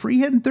prefer to free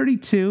hit in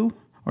 32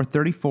 or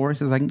 34? It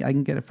says I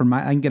can get it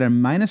I can get a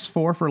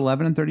 -4 for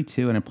 11 and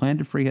 32, and I plan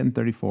to free hit in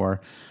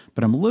 34.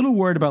 But I'm a little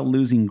worried about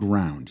losing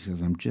ground. He says,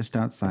 I'm just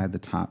outside the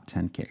top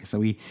 10K. So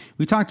we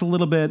talked a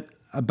little bit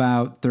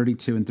about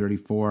 32 and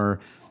 34.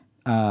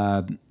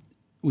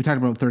 We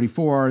talked about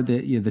 34,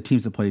 the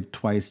teams that played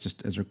twice,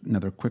 just as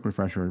another quick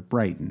refresher: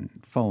 Brighton,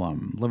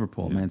 Fulham,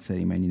 Liverpool, Man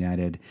City, Man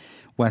United,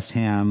 West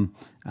Ham.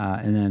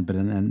 And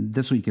then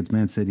this week it's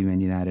Man City, Man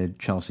United,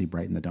 Chelsea,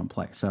 Brighton that don't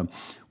play. So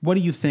what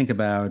do you think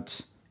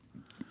about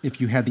if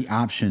you had the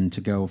option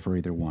to go for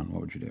either one?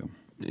 What would you do?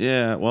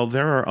 Yeah, well,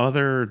 there are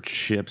other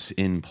chips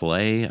in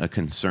play. A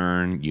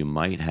concern you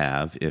might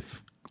have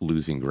if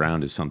losing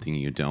ground is something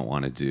you don't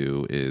want to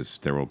do is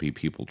there will be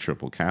people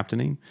triple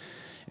captaining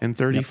in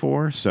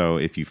 34. Yep. So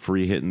if you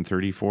free hit in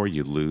 34,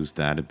 you lose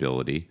that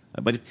ability.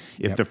 But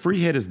if the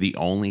free hit is the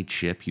only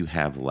chip you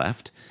have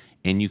left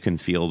and you can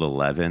field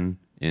 11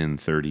 in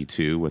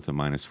 32 with a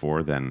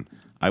 -4, then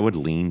I would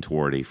lean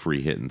toward a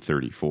free hit in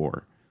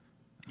 34.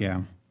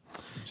 Yeah.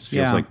 Just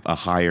feels like a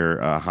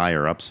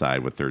higher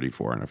upside with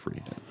 34 and a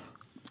free hit.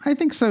 I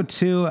think so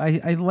too.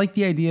 I like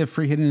the idea of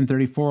free hitting in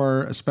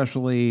 34,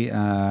 especially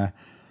Ben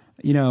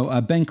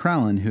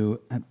Crowlin,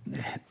 who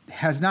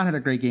has not had a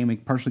great game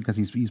week, partially because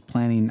he's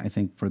planning, I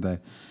think, for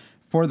the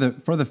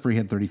free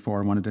hit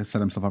 34. Wanted to set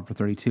himself up for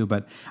 32,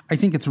 but I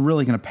think it's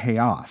really going to pay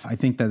off. I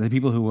think that the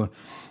people who,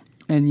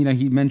 and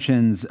he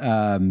mentions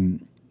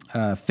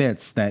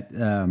Fitz that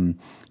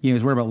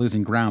he's worried about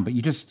losing ground, but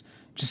you just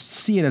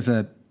see it as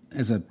a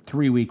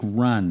 3-week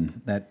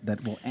run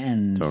that will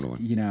end. Totally.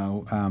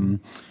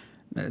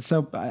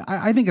 So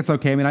I think it's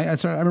okay. I mean, I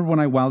remember when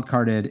I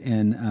wildcarded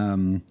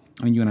in.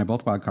 You and I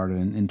both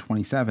wildcarded in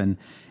 27,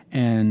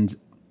 and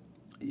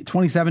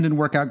 27 didn't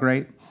work out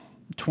great.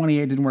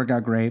 28 didn't work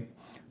out great.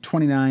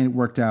 29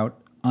 worked out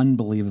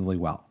unbelievably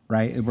well.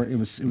 Right? It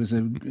was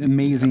an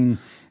amazing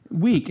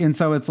week, and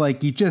so it's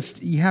like you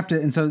have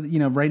to. And so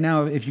right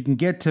now, if you can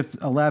get to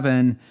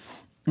 11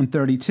 and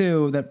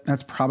 32,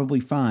 that's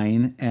probably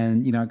fine.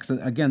 And because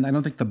again, I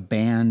don't think the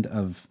band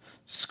of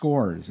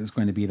scores is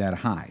going to be that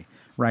high.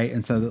 Right.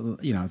 And so,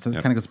 so it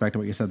kind of goes back to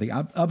what you said. The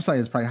upside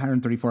is probably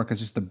 134 because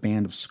just the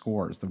band of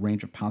scores, the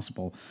range of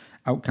possible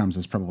outcomes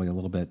is probably a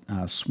little bit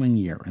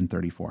swingier in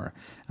 34.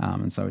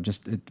 And so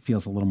it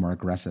feels a little more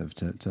aggressive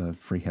to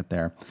free hit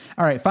there.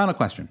 All right. Final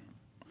question.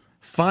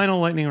 Final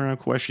lightning round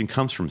question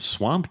comes from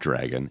Swamp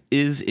Dragon.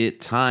 Is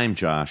it time,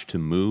 Josh, to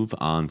move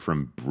on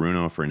from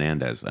Bruno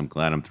Fernandes? I'm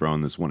glad I'm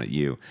throwing this one at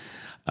you.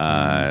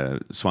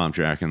 Swamp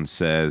Dragon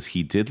says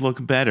he did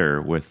look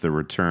better with the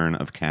return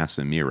of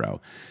Casemiro.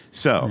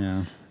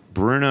 So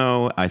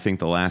Bruno, I think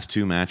the last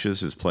 2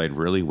 matches has played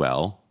really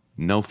well.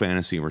 No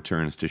fantasy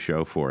returns to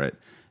show for it.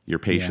 Your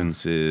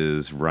patience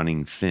is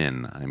running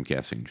thin, I'm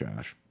guessing,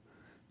 Josh.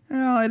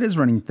 Well, it is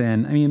running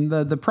thin. I mean,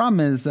 the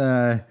problem is,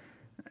 the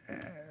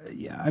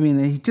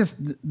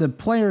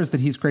players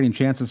that he's creating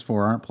chances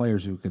for aren't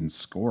players who can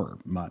score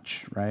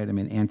much, right? I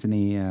mean,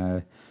 Anthony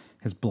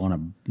has blown a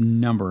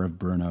number of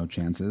Bruno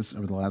chances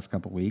over the last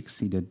couple of weeks.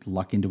 He did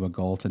luck into a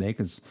goal today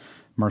because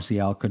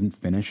Martial couldn't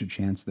finish a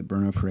chance that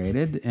Bruno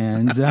created.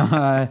 And,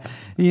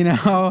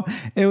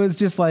 it was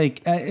just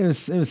like, it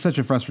was such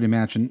a frustrating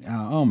match. And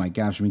oh my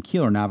gosh, I mean,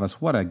 Keylor Navas,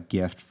 what a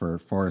gift for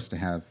Forest to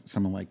have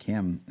someone like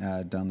him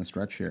down the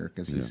stretch here.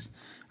 Because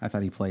I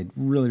thought he played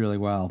really, really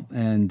well.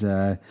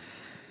 And,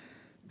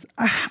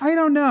 I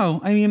don't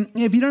know. I mean,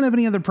 if you don't have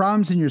any other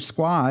problems in your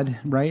squad,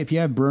 right? If you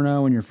have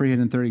Bruno and you're free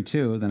hitting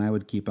 32, then I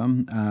would keep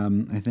him.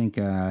 I think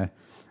in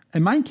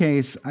my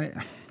case,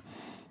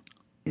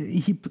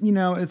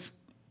 it's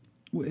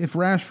if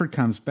Rashford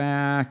comes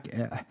back,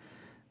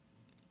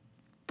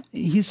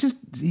 he's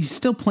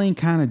still playing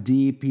kind of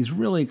deep. He's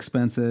really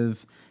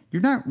expensive.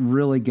 You're not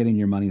really getting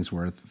your money's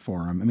worth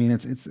for him. I mean,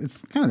 it's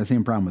kind of the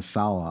same problem with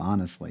Salah,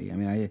 honestly. I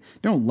mean, I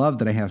don't love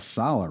that I have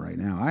Salah right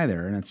now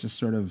either, and it's just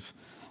sort of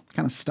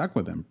kind of stuck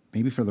with him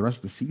maybe for the rest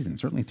of the season,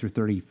 certainly through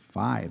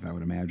 35, I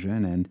would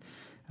imagine. And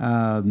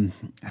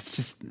it's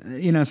just,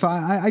 so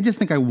I just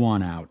think I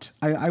won out.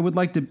 I would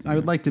like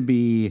to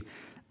be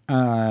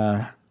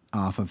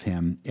off of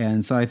him.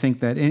 And so I think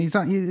that, and he's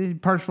not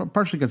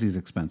partially because he's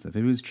expensive.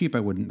 If it was cheap,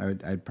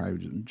 I'd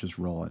probably just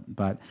roll it.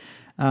 But,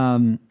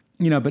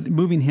 but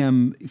moving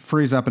him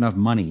frees up enough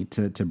money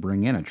to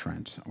bring in a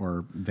Trent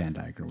or Van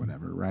Dijk or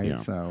whatever, right? Yeah.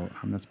 So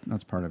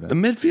that's part of it. The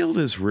midfield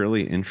is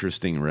really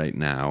interesting right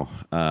now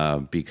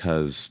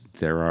because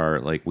there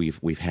are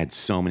we've had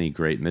so many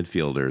great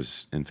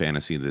midfielders in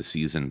fantasy this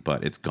season,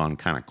 but it's gone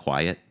kind of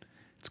quiet.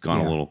 It's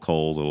gone a little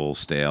cold, a little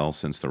stale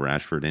since the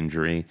Rashford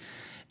injury.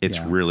 It's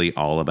really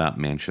all about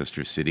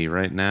Manchester City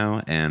right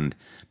now, and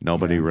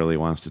nobody really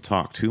wants to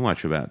talk too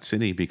much about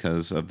City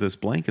because of this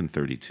blank in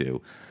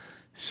 32.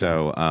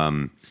 So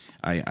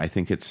I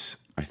think it's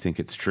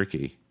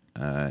tricky,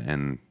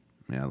 and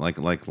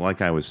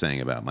like I was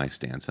saying about my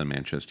stance on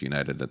Manchester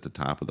United at the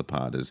top of the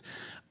pod is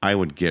I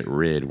would get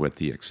rid with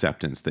the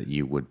acceptance that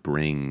you would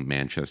bring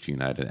Manchester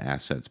United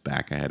assets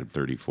back ahead of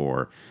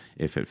 34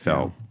 if it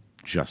felt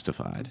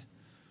justified.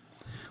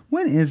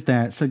 When is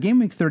that? So game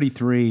week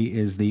 33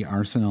 is the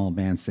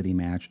Arsenal-Man City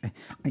match.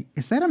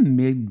 Is that a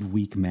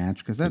midweek match?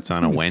 Because that's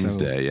on a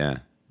Wednesday, yeah.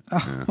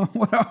 Oh,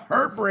 what a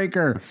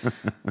heartbreaker.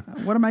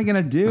 What am I going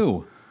to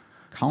do?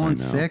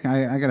 Colin's sick?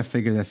 I got to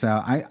figure this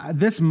out.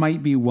 This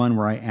might be one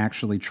where I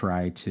actually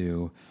try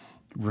to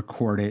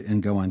record it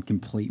and go on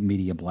complete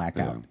media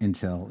blackout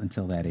until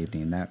that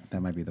evening.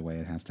 That might be the way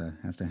it has to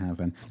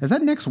happen. Is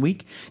that next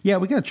week? Yeah,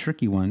 we got a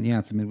tricky one. Yeah,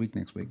 it's a midweek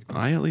next week.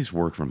 I at least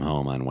work from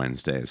home on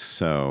Wednesdays,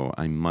 so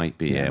I might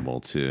be able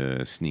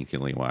to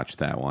sneakily watch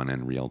that one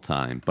in real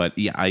time. But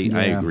I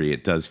agree.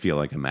 It does feel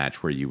like a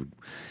match where you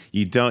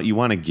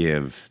want to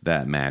give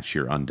that match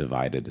your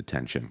undivided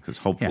attention because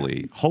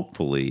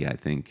hopefully I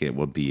think it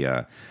will be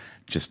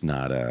just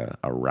not a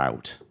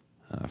rout.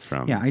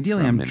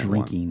 Ideally I'm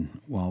drinking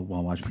while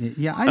watching it.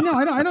 Yeah, I know.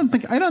 I don't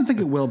think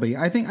it will be.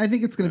 I think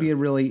it's going to be a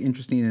really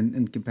interesting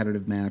and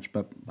competitive match,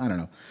 but I don't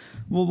know.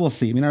 We'll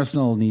see. I mean,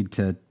 Arsenal need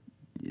to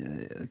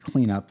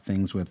clean up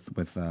things with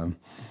home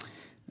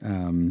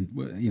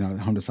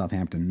to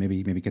Southampton.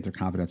 Maybe get their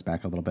confidence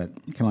back a little bit,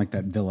 kind of like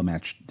that Villa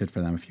match did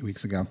for them a few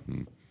weeks ago.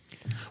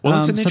 Well,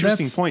 that's an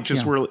interesting point.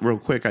 Just real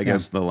quick, I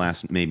guess the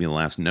last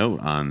note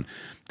on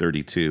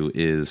 32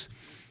 is.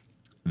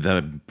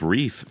 The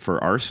brief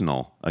for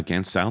Arsenal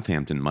against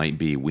Southampton might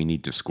be we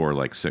need to score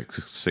like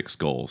six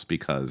goals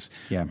because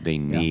they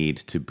need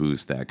to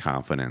boost that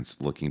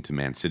confidence looking to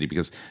Man City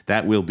because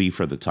that will be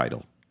for the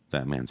title,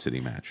 that Man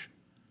City match.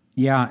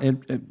 Yeah,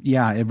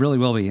 it really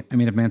will be. I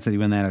mean, if Man City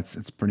win that,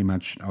 it's pretty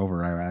much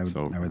over. I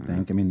would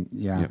think. I mean,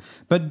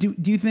 But do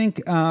you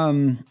think?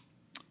 I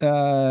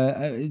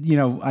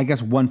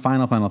guess one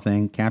final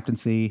thing,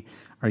 captaincy.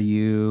 Are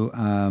you?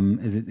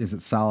 Is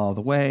it Salah all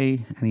the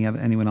way?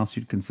 Anyone else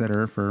you'd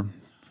consider for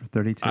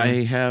 32?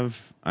 I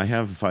have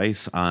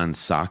Vice on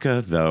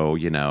Saka, though.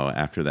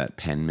 After that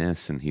pen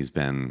miss, and he's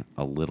been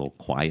a little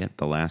quiet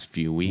the last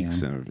few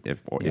weeks,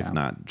 if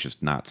not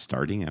just not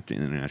starting after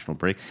the international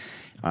break.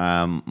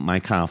 My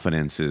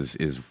confidence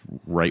is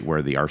right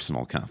where the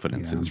Arsenal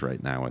confidence is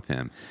right now with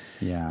him.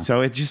 Yeah.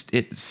 So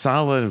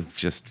Salah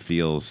just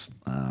feels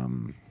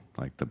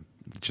like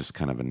just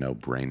kind of a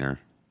no-brainer.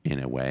 In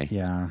a way.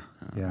 Yeah.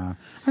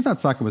 I thought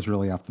Saka was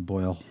really off the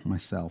boil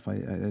myself. I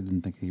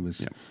didn't think he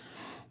was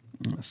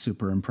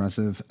super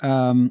impressive.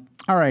 All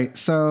right.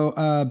 So,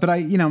 but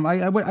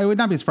I would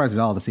not be surprised at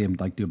all to see him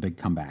do a big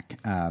comeback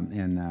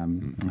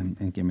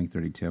in Game Week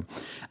 32. All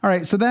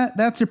right. So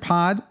that's your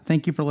pod.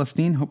 Thank you for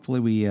listening. Hopefully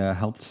we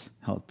helped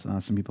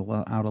some people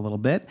out a little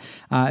bit.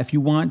 If you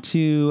want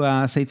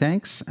to say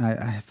thanks,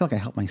 I feel like I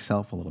helped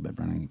myself a little bit,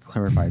 Brennan. I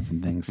clarified some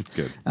things.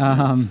 Good.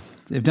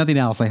 If nothing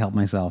else, I helped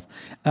myself.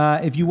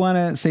 If you want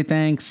to say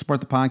thanks, support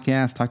the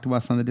podcast, talk to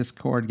us on the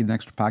Discord, get an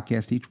extra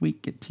podcast each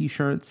week, get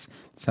t-shirts,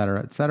 et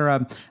cetera, go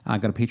to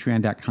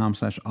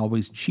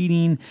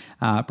patreon.com/alwayscheating.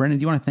 Brendan,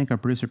 do you want to thank our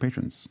producer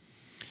patrons?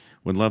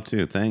 Would love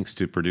to. Thanks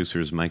to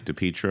producers Mike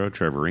DePietro,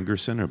 Trevor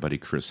Ingerson, our buddy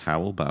Chris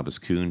Howell, Babas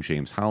Kuhn,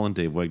 James Holland,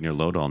 Dave Wegner,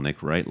 Lodal,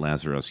 Nick Wright,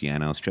 Lazarus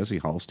Yanos, Jesse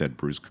Halstead,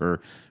 Bruce Kerr,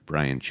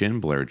 Brian Chin,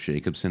 Blair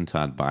Jacobson,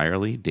 Todd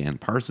Byerly, Dan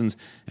Parsons,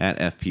 at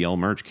FPL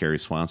Merch, Kerry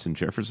Swanson,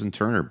 Jefferson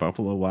Turner,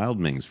 Buffalo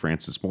Wildmings,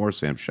 Francis Moore,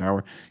 Sam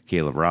Shower,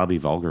 Caleb Robbie,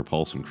 Vulgar,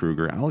 Paulson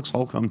Kruger, Alex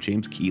Holcomb,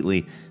 James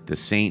Keatley, The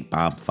Saint,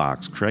 Bob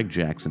Fox, Craig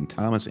Jackson,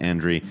 Thomas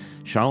Andre,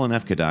 Shalin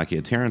F.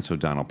 Kadakia, Terrence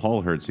O'Donnell,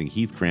 Paul Hertzing,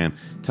 Heath Cram,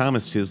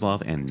 Thomas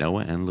Tislov, and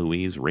Noah and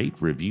Louise. Rate,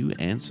 review,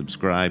 and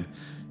subscribe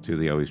to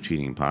the Always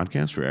Cheating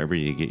podcast wherever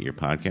you get your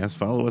podcasts.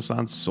 Follow us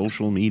on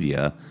social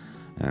media.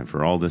 And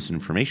for all this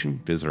information,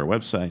 visit our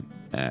website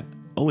at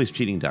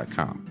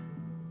alwayscheating.com.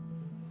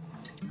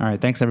 All right.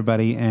 Thanks,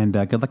 everybody. And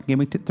good luck in Game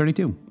Week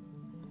 32.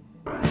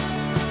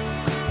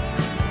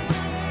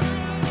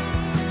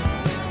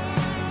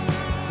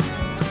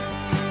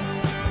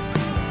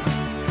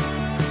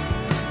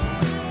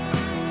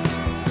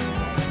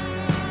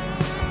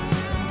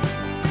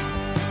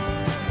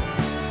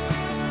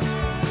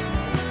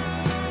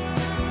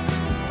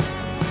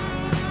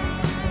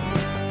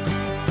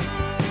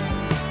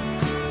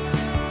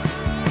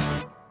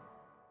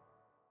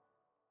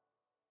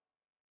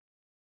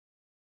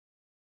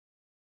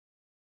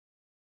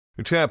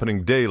 It's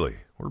happening daily.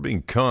 We're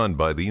being conned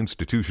by the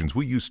institutions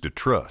we used to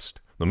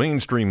trust. The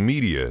mainstream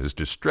media is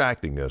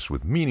distracting us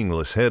with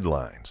meaningless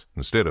headlines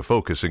instead of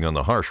focusing on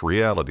the harsh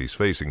realities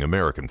facing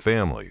American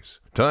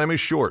families. Time is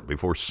short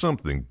before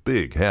something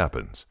big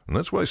happens, and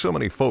that's why so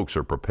many folks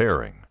are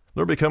preparing.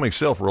 They're becoming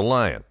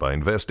self-reliant by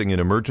investing in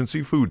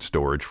emergency food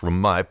storage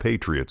from My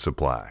Patriot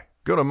Supply.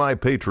 Go to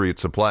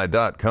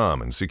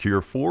MyPatriotSupply.com and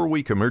secure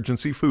 4-week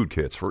emergency food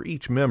kits for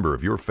each member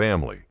of your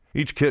family.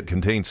 Each kit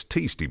contains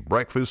tasty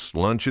breakfasts,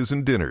 lunches,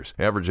 and dinners,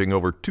 averaging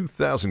over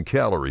 2,000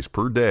 calories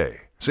per day.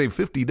 Save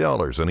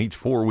 $50 on each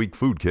 4-week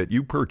food kit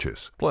you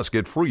purchase. Plus,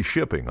 get free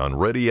shipping on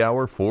Ready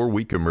Hour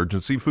 4-week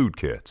emergency food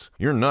kits.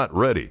 You're not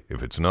ready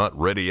if it's not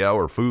Ready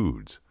Hour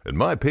Foods. At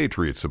My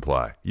Patriot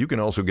Supply, you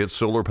can also get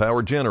solar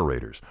power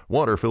generators,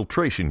 water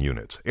filtration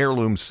units,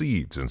 heirloom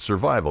seeds, and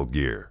survival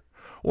gear.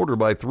 Order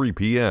by 3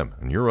 p.m.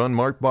 and your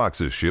unmarked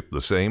boxes ship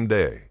the same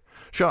day.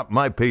 Shop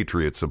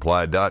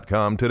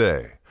MyPatriotSupply.com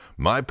today.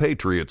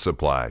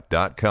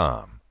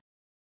 MyPatriotSupply.com.